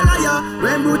know he's a liar.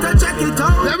 When Brutal check it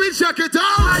out. Let me check it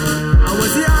out. I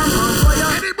was the arm on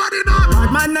fire. Anybody know?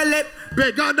 Bad man the lip.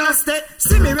 Big on the state.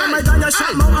 See me when my gun you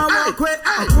shot mouth and walk quick.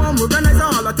 I come with gunners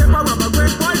all I take a rubber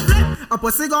great boy flip. A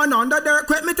pussy gun on the dirt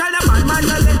quick. Me tell the bad man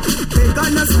the lip. Big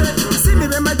on the state. See me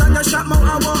when my gun you shot mouth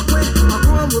and walk quick. I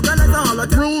come with gunners all I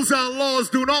take. Rules and laws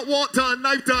do not want to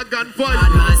knife to gunfight.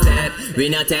 Bad man step. We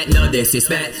not take no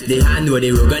disrespect. The hand with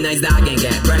the organized dog and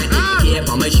get bread. Cape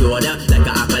on my shoulder like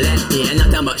a applet. Ain't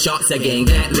nothing but shots again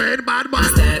get red. Bad man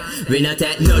step. We not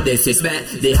take no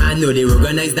disrespect. The hand with the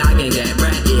organized dog and get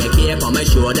bread. Yeah, cape on my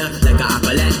shoulder like a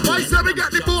applet. Boys, let me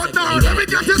get the board down. Let me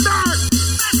get it down.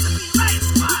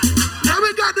 Let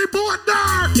me get the board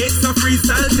down. It's a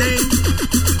freestyle thing.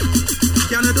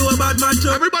 Can I do a bad man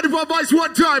job? Everybody for voice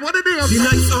one time. What the name? The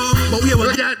lights off, but we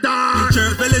will get dark.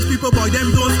 Church village people, boy,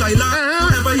 them don't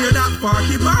skylark. Never hear that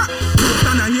party part.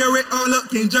 Can I hear it all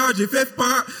up? King George, the 5th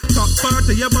part. Top part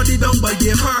to your body down by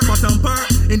Gay Park. Bottom part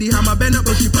in the hammer bend up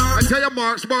Bushy Park. I tell you,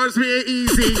 March bars be ain't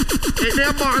easy. Ain't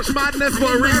there March madness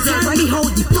for a reason. Everybody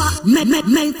hold the part.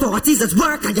 Men 40s at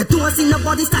work and you don't see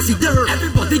nobody stashy dirt.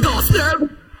 Everybody go stir.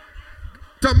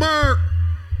 Tamar.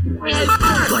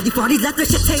 God, the 40s left the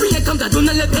shit take. Here come the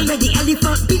Donald Lepin. The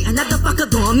elephant beat another fucker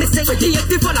gone missing. The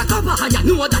 80 for the cover. I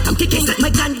know that I'm kicking. My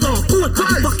gun gone cool. Cause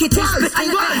the bucket is spit.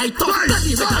 I thought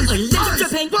bloody with a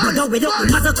electric. But no, we don't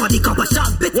mother call the copper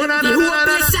shot bit. The who up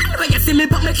in the shot where you see me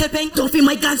put me clipping. Don't feel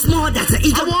my gun small. That's an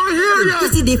eagle. I want to hear you.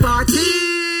 You see the 40.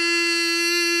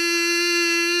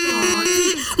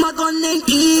 My gun ain't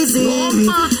easy.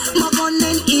 My gun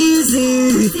ain't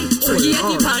easy. So you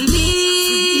keep on me.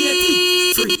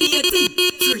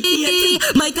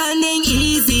 My gun ain't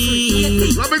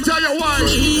easy. Let me tell you why.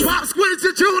 Pop squeeze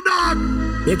the tune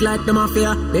on. Big like the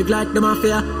mafia, big like the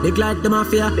mafia, big like the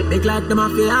mafia, big like the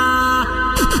mafia.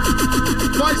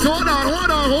 Boys, hold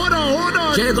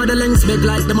on. Jay got the links, big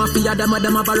like the mafia, them a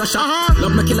Russia.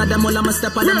 Love me killer, them all I'm a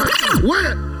step on them.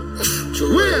 Wait.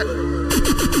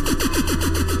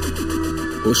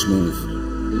 Push move.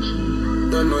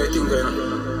 Don't know anything going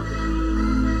on.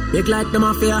 Big like the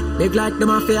mafia, big like the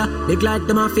mafia, big like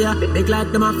the mafia, big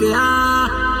like the mafia.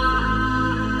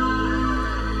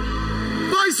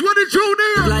 Boys, what did you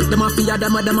need? Big like the mafia,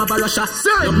 them a Russia.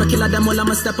 Love me killer, them all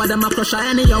I'm a step on them a crusher.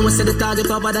 Anyhow, we see the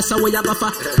target over, that's how we a go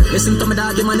for. Listen to me,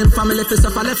 doggy man in family, fi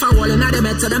suffer. Left a wall in the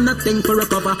bed, so them nothing for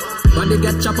recover. Body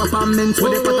get chop up and mint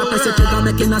with the pot, press it trigger,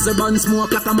 making as a bun,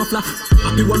 smoke like a muffler.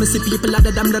 Happy when me see people like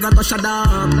them, that I go shut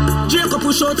up. Jacob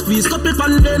push out, squeeze, couple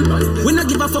on them. We not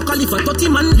give a fuck if a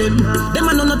 30 man them. Them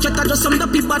a no check, just some the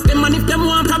people at them. And if them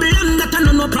want problem, that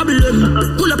I no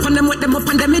problem. Pull up on them, wet them up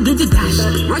and them, do the dash.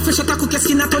 Rifle shot a cook your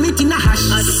skin, I turn it in a hash.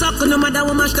 Suck no matter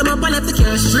what mash them up and let the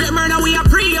cash. Straight murder, we are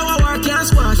pre, our work can't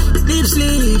squash. Deep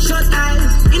sleep, shut eyes.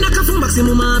 In a cafe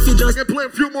maximum, if you just. We can play a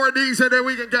few more of these and then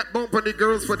we can get bumping the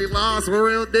girls for the last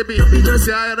real Debbie. We just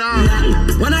say it out.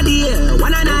 One of the year,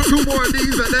 one of night. 2 more of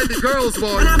these and then the girls,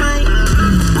 boy. One of mine.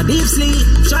 A deep sleep,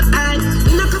 shut eyes.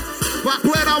 In a cafe. But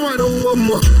play that one.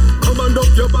 Come and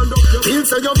up your band up. Feel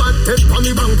say your bad head on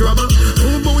the bank robber.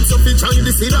 2 boots of each and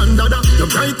the seal and dada. You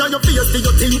bright on your face,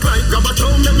 you think like grabber.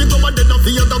 Don't let me go and then I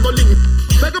feel doubling.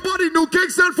 Make a body, New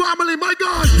Kingston family, my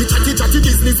God. The chatty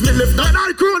business, me left that. And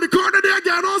I crew in the corner there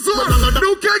again also.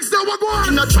 New Kingston, what go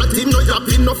on? No chatting, no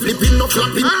yapping, no flipping, no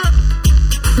flapping.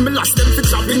 Me lost them for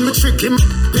chopping, me trick him.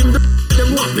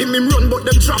 Them whopping him run, but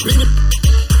them trapping.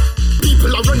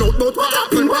 People are run out, but what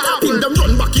happened? Them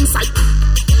run back inside.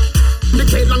 They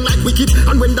play long like wicked,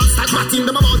 and when that start batting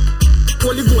them about,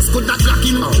 Holy Ghost could not block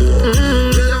him.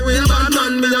 We a bad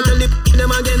man, me a tell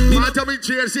them again. Me tell me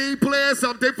JC play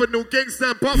something for New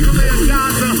Kingston, populate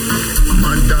Gaza.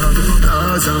 Man dog,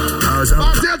 Gaza.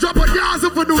 Marcel drop a Gaza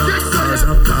for New Kingston.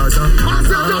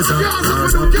 Marcel drop a Gaza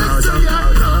for New Kingston.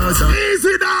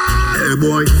 Easy dog. Hey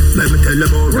boy, let me tell you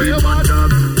about real bad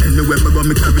dog. Anywhere me go,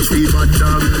 me carry three bad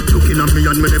dog. Looking at me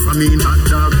and me never mean hot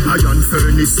dog. Iron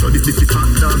furnace, so this is the hot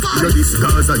dog. You're this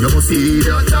Gaza, you must see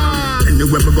that dog.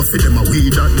 Anywhere me go, fit them a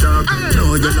weed that dog.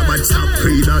 No, you're not bad, stop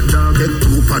free that dog. Get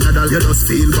 2 Panadol, you just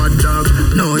feel bad dog.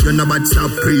 No, you're not bad,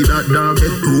 stop free that dog.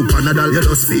 Get 2 Panadol, you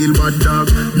just feel bad dog.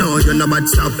 No, you're not bad,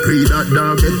 stop free that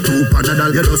dog. Get 2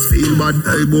 Panadol, you just feel bad.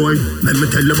 Hey boy, let me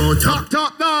tell you about top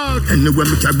dog. Anywhere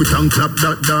me carry tongue clap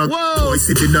that dog. Boy,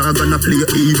 see the dog and I play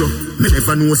hero. Me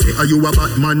never know say are you a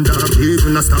Batman dog.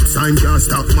 Even a stop sign can't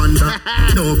stop man dog.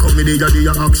 No comedy, you're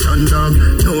the action dog.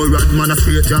 No rat man a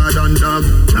straight Jordan dog.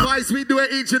 Twice we do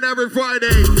it each and every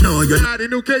Friday. No, you're the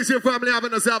New Kingston family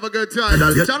having themselves a good time.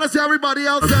 Shout out to everybody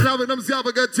else that's having themselves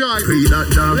a good time.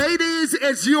 Ladies,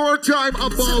 it's your time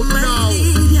about now.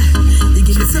 You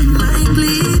give me something I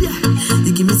bleed.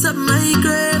 You give me something I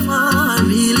crave. Oh, I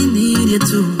really need you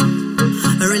too.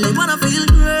 I really wanna feel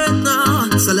great now.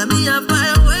 So let me have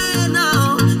my way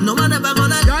now. No one ever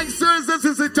gonna. Gangsters, this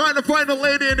is the time to find a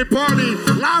lady in the party.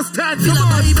 Last 10, come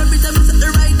on. Every time you set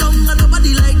the right down, and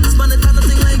nobody like this, man. The kind of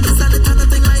thing like this, and the kind of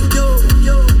thing like yo.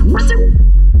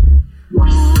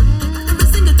 Every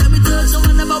single time we touch, no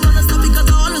one ever wanna stop because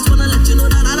I always wanna let you know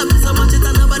that I love you so much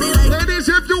that nobody like. Ladies,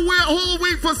 if you wait a whole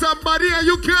week for somebody and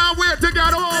you can't wait to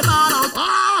get home.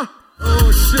 Oh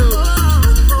shoot.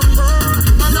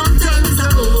 Long time is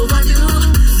overdue.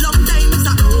 Long time is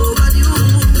overdue.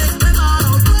 Let me ball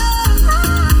out.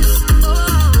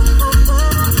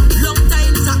 Long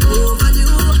time is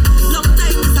overdue. Long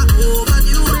time is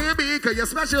overdue. Baby, cause you're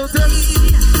special to me.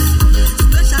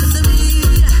 Special to me.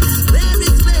 Very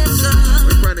special.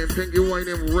 My friend and Pink, you ain't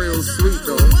even real sweet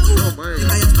though. Oh man.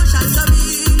 Special to me.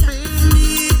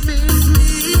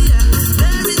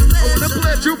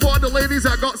 You for the ladies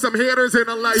that got some haters in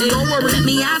their life. Don't worry. Let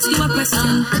me ask you a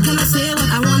question. Can I say what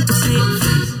I want to say?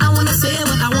 I want to say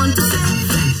what I want to say.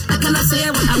 Can I say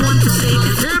what I want to say?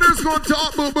 Haters gonna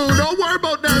talk, boo boo. Don't worry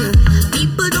about that.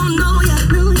 People don't know you,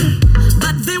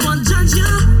 but they won't judge you.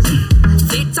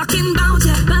 They talking about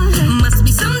you. Must be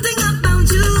something about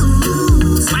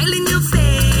you. Smiling your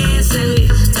face and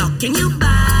talking you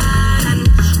bad and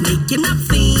making up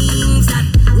things that.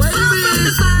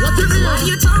 Why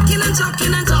you talking and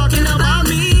talking and talking about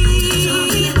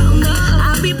me?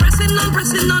 I'll be pressing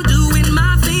on doing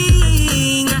my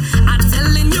thing. I'm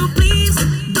telling you, please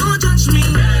don't judge me.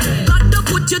 God don't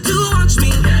put you to watch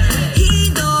me.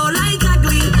 He don't like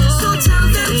ugly, so tell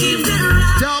them keep it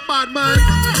right. Tell bad man.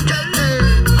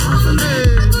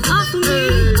 Off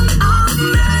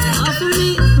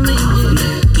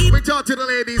me. We talk to the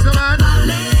ladies, come on.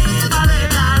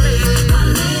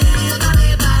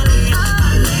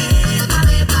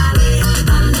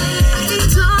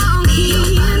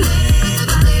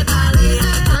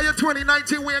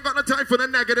 We ain't got no time for the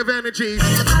negative energy.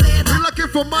 We're looking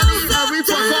for money and we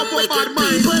fuck off for bad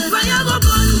mind. Fire go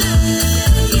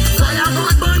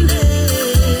Bundy.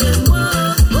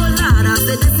 Oh Lord, I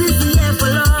said this is the air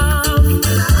for love.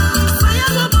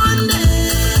 Fire go Bundy.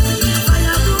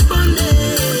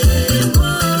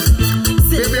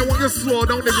 Baby, I want you to slow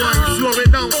down the grind. Slow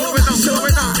it down,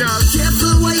 girl.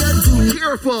 Careful what you do.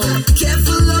 Careful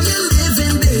how you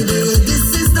living, baby.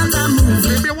 This is not a movie.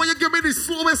 Baby, I want you to give me the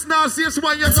slowest, nastiest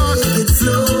one you got. Take it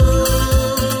slow.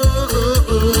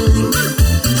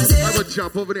 I would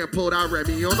jump over there and pull that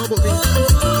Remy. You don't know about me. Oh,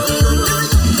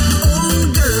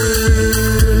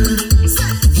 girl.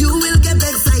 You will get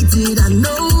excited, I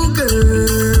know,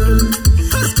 girl.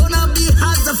 It's gonna be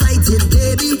hard to fight it,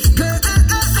 baby. Girl.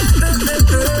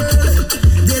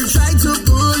 They'll try to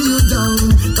pull you down,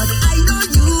 but I know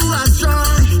you are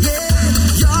strong. Yeah,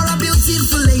 you're a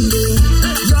beautiful lady.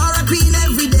 You're a queen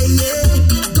every day. Yeah,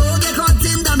 don't get caught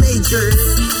in the matrix.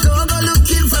 Don't go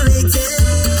looking for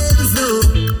haters. No,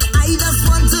 I just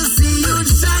want to see you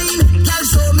shine. Girl,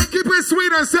 show me. Keep it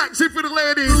sweet and sexy for the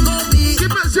ladies.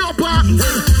 Keep it your part.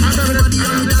 Everybody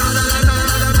on the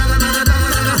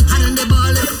and the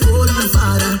ball is hold on,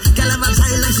 father. Girl have a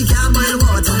child and she can't boil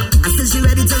water. I said she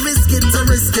ready to risk it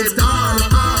all.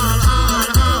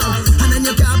 And then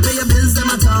you can't pay your bills them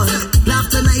at all. Laugh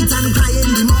tonight and cry in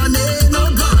the morning. Oh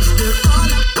gosh,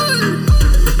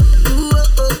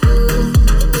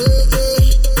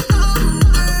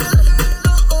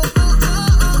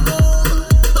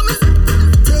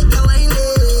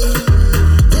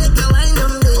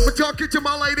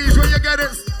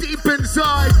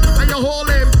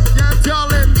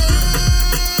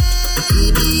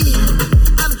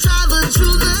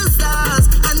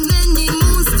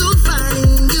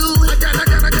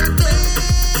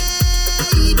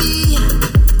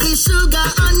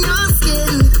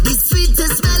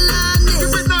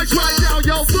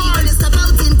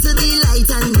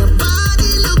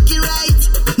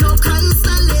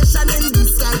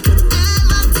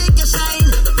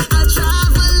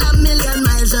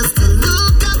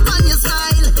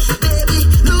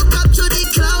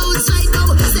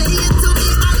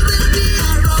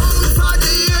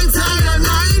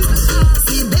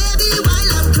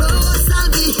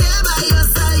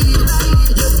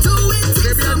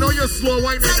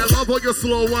 on your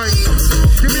slow wine.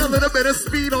 Give me a little bit of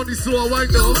speed on the slow wine,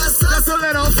 though. Just a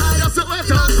little. Just a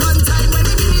little. One time when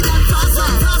you give me that fast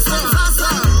wine, fast wine, fast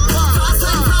wine. Fast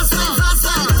wine, fast wine, fast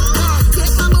wine.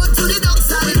 Take my boat to the dock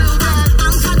side.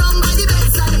 Anchor down by the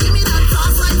bedside. Give me that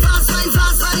fast wine, fast wine,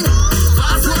 fast wine.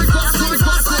 Fast wine, fast wine,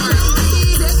 fast wine.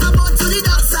 Take my boat to the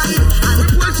dock side.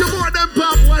 Where's your more than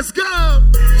pop? Let's go.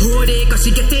 Hold it, cause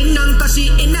she getting on, cause she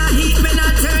in a heat when I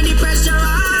turn the pressure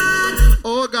on.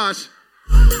 Oh gosh.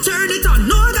 Turn it on,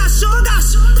 no gosh, oh gosh.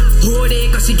 Hold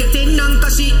it, cause she getting on,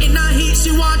 cause she in a heat.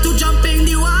 She want to jump in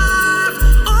the wave.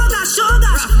 Oh gosh, oh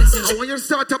gosh. Oh, when you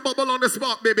start to bubble on the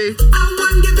spot, baby. I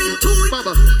want give it to you.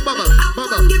 Bubble, bubble,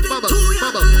 bubble, bubble, bubble,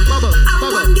 bubble, bubble,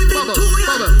 bubble, bubble,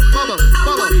 bubble,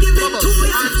 bubble, bubble.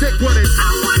 And tick with it. I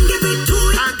want give it to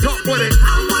you. And talk with it.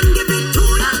 I want give it to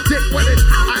you. And tick with it.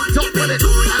 And talk with it.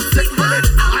 And tick with it.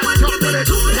 And talk with it.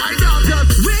 Right now,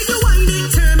 just. Where you wind it,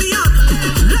 turn me up.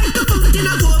 Like a fountain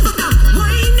of overcome.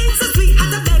 Wine so sweet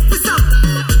as a bed for some.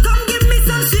 Come give me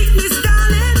some sweetness,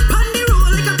 darling. Pon the roll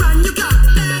like a brand new car.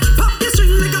 Pop your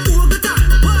string like a Bogota.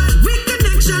 We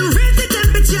connection, raise the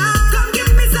temperature. Come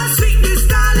give me some sweetness,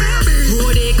 darling.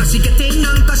 Hold it, cause she getting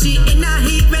on, cause she in a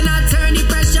heat when I turn the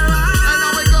pressure on. And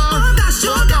now we go. Oh gosh,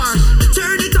 oh gosh.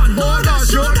 Turn it on, oh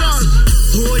gosh, oh gosh.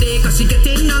 Hold it, cause she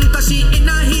getting on, cause she in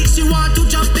a heat. She want to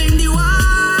jump in the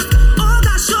wave. Oh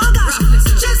gosh, oh gosh.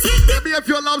 Just hit it. Baby, if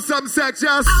you love some sex,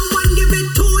 just. I want give it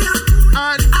to ya.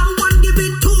 And I want give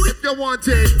it to ya. if you want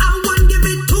it. I want give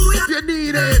it to ya. If you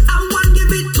need it. I want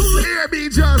give it to ya. Hear me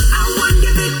just. I want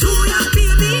give it to ya,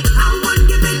 baby. I want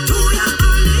give it to ya,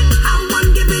 honey. I want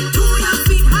give it to ya,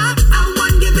 sweetheart. I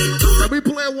want give it to ya. Let me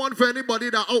play one for anybody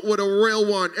that out with a real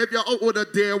one. If you're out with a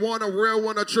dear one, a real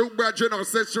one, a true brethren or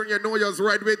sister, and you know you're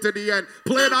right way to the end.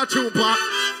 Play that tune, Pop.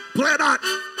 Play that.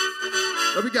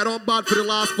 Let me get on board for the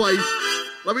last fight.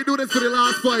 Let me do this for the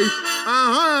last fight.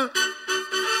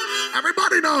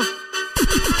 Everybody know.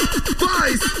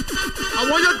 Vice. I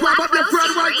want you to grab up your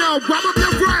friend right now. Grab up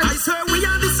your friend. I swear we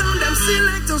are the sound them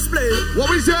selectors play What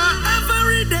we say?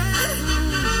 every day,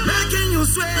 making you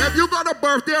swear. If you got a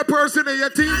birthday person in your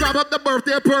team, grab up the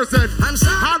birthday person. And so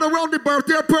Hand around the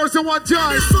birthday person one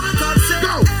time. this one God say,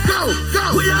 Go, go, go,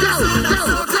 we are the go, sound them go,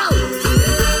 soca.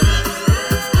 go.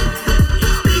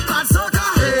 Big bad soca.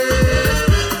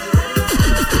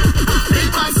 Big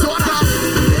man soda.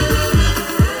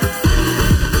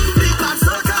 Big bad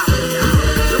soca.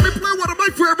 Let me play one of my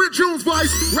favorite tunes,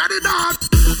 Vice. Ready, dog.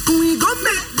 We gon'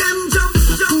 make them jump,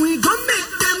 jump. We gon' make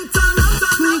them turn up,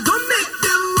 we gon' make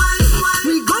them wine,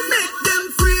 we gon' make them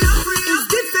free. It's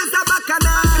the face of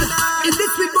Bacchanal, in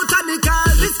this sweet botanical,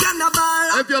 this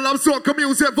carnival. If you love soca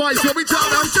music, Vice, here we tell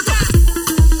them.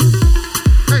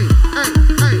 Hey, hey,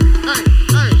 hey, hey,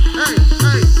 hey, hey,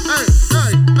 hey, hey,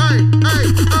 hey, hey,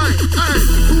 hey, hey.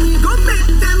 We gon' make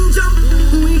them jump,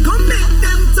 we gon' make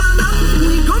them turn up,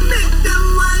 we gon' make them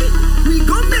wine, we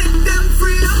gon' make them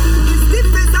free. It's the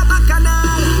face of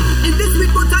Bacchanal, in this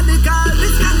sweet botanical,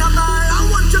 this carnival. I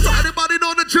want you to Anybody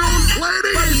know the tune?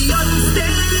 Ladies. be on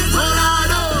stage. All I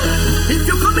know. If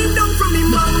you're coming down from the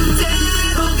mountain,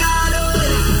 oh God,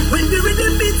 oh, when the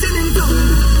rhythm beating in town,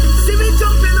 see me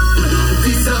jumping on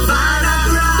the savannah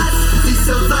grass, the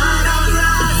savannah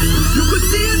grass. You could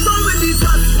see it already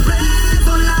just spread,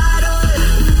 oh Lord,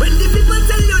 oh. When the people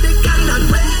tell you they cannot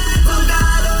wait, oh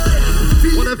God,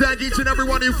 oh. Want to thank each and every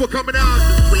one of you for coming out.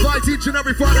 Fight each and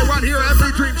every Friday right here at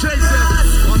Every Dream Chaser.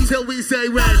 Until we say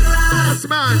red. Yes,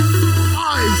 man.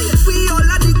 Eyes. We all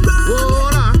at the ground,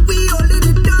 Hold on. we all in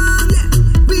it down, yeah.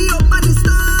 We up on the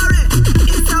story.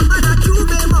 It's about a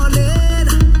Juve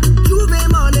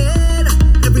morning,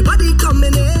 everybody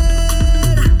coming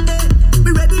in.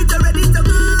 We ready to go,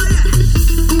 yeah.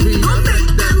 We gon' make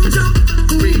them jump,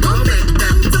 we gon' make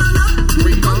them turn up,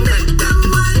 we gon' make them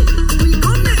wine, we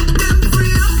gon' make them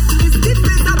free up. It's the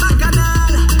face of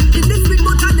Bacchanal, in this sweet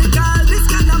botanical, this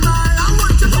carnival. I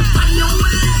want you to find your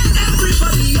way,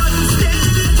 everybody on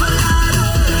stage, oh Lord,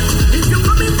 oh. If you're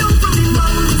coming down from the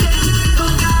mountain,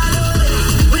 oh God,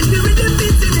 oh. When the rhythm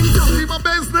beats in town, See my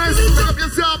business. Pick up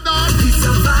yourself now. the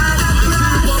savannah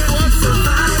grass, the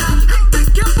savannah.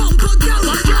 Take your bump, girl.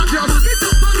 Just. Get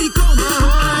up on me, come.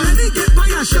 Let me get by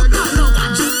your sugar.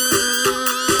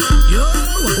 Yo,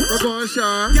 We're going,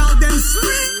 Sean. y'all them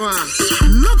sweet.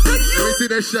 Look at you. Let me see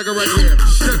that sugar right here.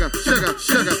 Sugar, sugar,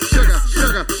 sugar, sugar,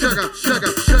 sugar, sugar,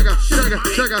 sugar, sugar, sugar,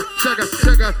 sugar, sugar,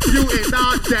 sugar. You ain't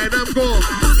not dead, I'm go.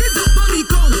 Get up on me,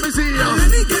 come. Let me see ya. Let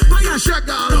me get by your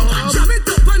Sugar, Jam it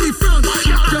up on the front.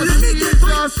 Let me get by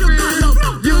your just feel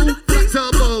you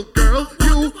flexible, girl.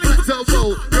 You flexible,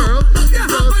 girl. Yeah,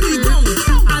 up on the ground.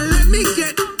 And let me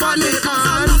get on it.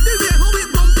 I love the way how it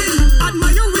bumping.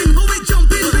 Admiring how it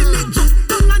jumping. When it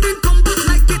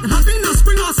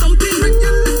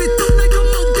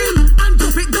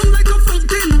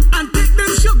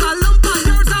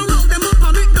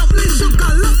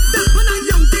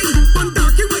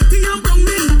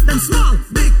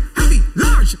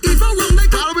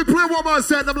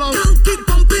set them low. Girl, keep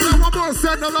pumping. One more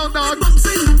set them low, dog.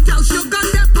 Bouncing. Girl, sugar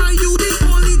that by you. The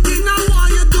only thing I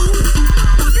want you do.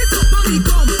 Back it up on the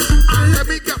gum. And Let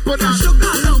me get for that.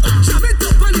 sugar love. Jam it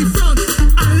up on the front.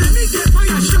 And let me get for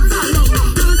your sugar love.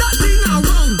 Turn that thing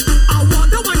around. I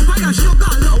want the one for your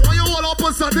sugar love. I want you all up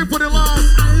on something for the last.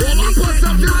 All up on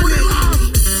something for the last.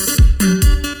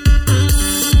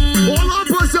 All up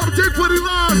on something for the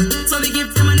last. So we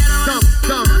give them another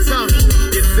one. Some.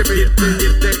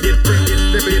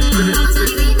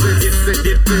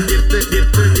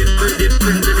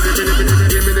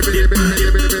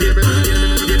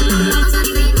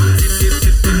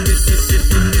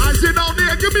 As you know,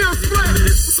 there, give me a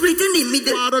split. Split in the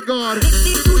middle. Father God. Make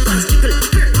the two touch tickle.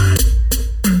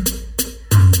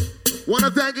 Want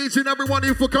to thank each and every one of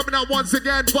you for coming out once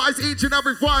again. Twice each and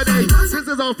every Friday. This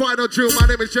is our final tune. My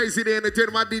name is Tracy the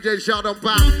Entertainer. My DJ Sheldon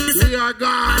Pack. We are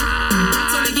gone.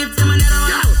 So we give them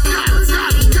another one.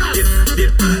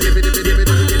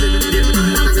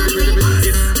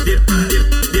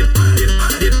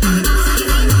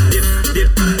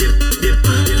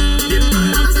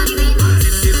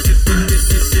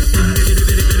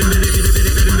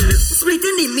 Split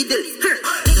in the middle.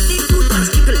 Make the two touch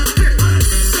tickle.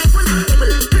 Step on the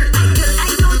table. I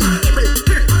know the table.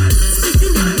 Split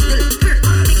in the middle.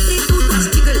 Make the two touch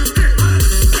tickle.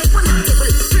 Step on the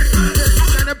table.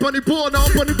 And up on the ball, now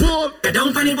up on the ball. Get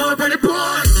down on the ball, on the ball.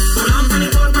 Ball. Hold on on the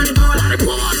ball, on the ball. On the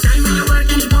ball. Time when you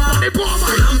work in the ball. On the ball, man.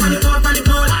 Hold on on the ball, on the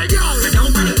ball. My girl. Get down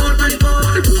on the ball, on the ball.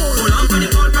 On the ball. Hold on on the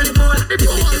ball, on the ball. On the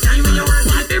ball. Take the time when you work.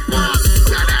 On the ball.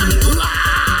 Tell them.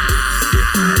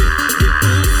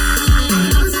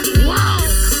 Wow.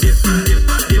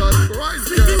 Jesus Christ,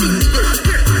 girl.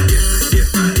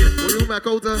 Will you back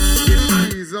out there?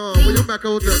 Please, will you back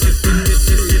out there?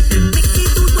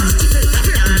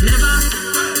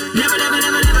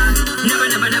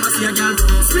 Never see a girl.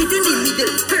 Split in the middle.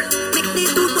 Make the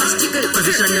two touch tickle.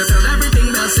 Position yourself,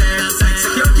 everything will say. Like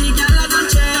security, girl, I don't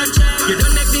check. You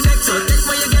don't make me vex, so take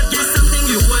what you get something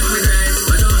you want with her.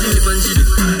 But don't she live and she do.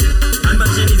 And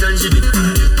but she needs and she do.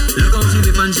 Look how she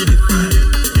live and she do.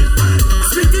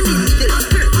 Split in the middle.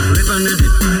 Live and she do.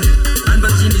 And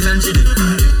but she needs and she do.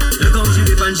 Look how she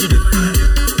live and she do.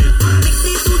 Make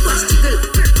the two touch tickle.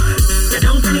 Get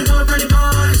down on the ball, on the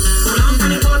ball. Hold on on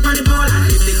the ball, on the ball.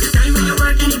 And take the time when you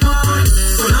work in the ball.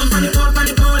 Hold on on the ball, on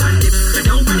the ball. And dip. Get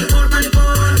down on the ball, on the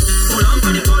ball. Hold on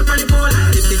on the ball, on the ball.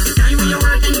 And dip. Take the time when you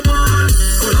work in the ball.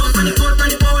 Hold on on the ball, on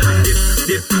the ball. And dip,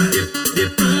 dip, dip,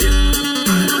 dip, dip.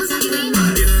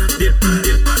 Dip, dip,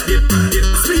 dip, dip, dip.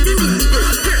 Split in the middle.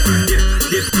 Dip,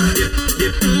 dip, dip, dip,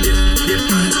 dip, dip.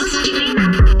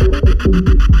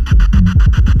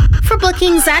 For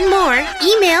bookings and more,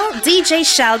 email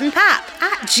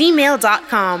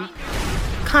djsheldonpap@gmail.com.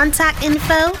 Contact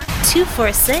info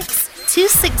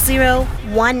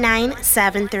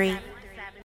 246-260-1973.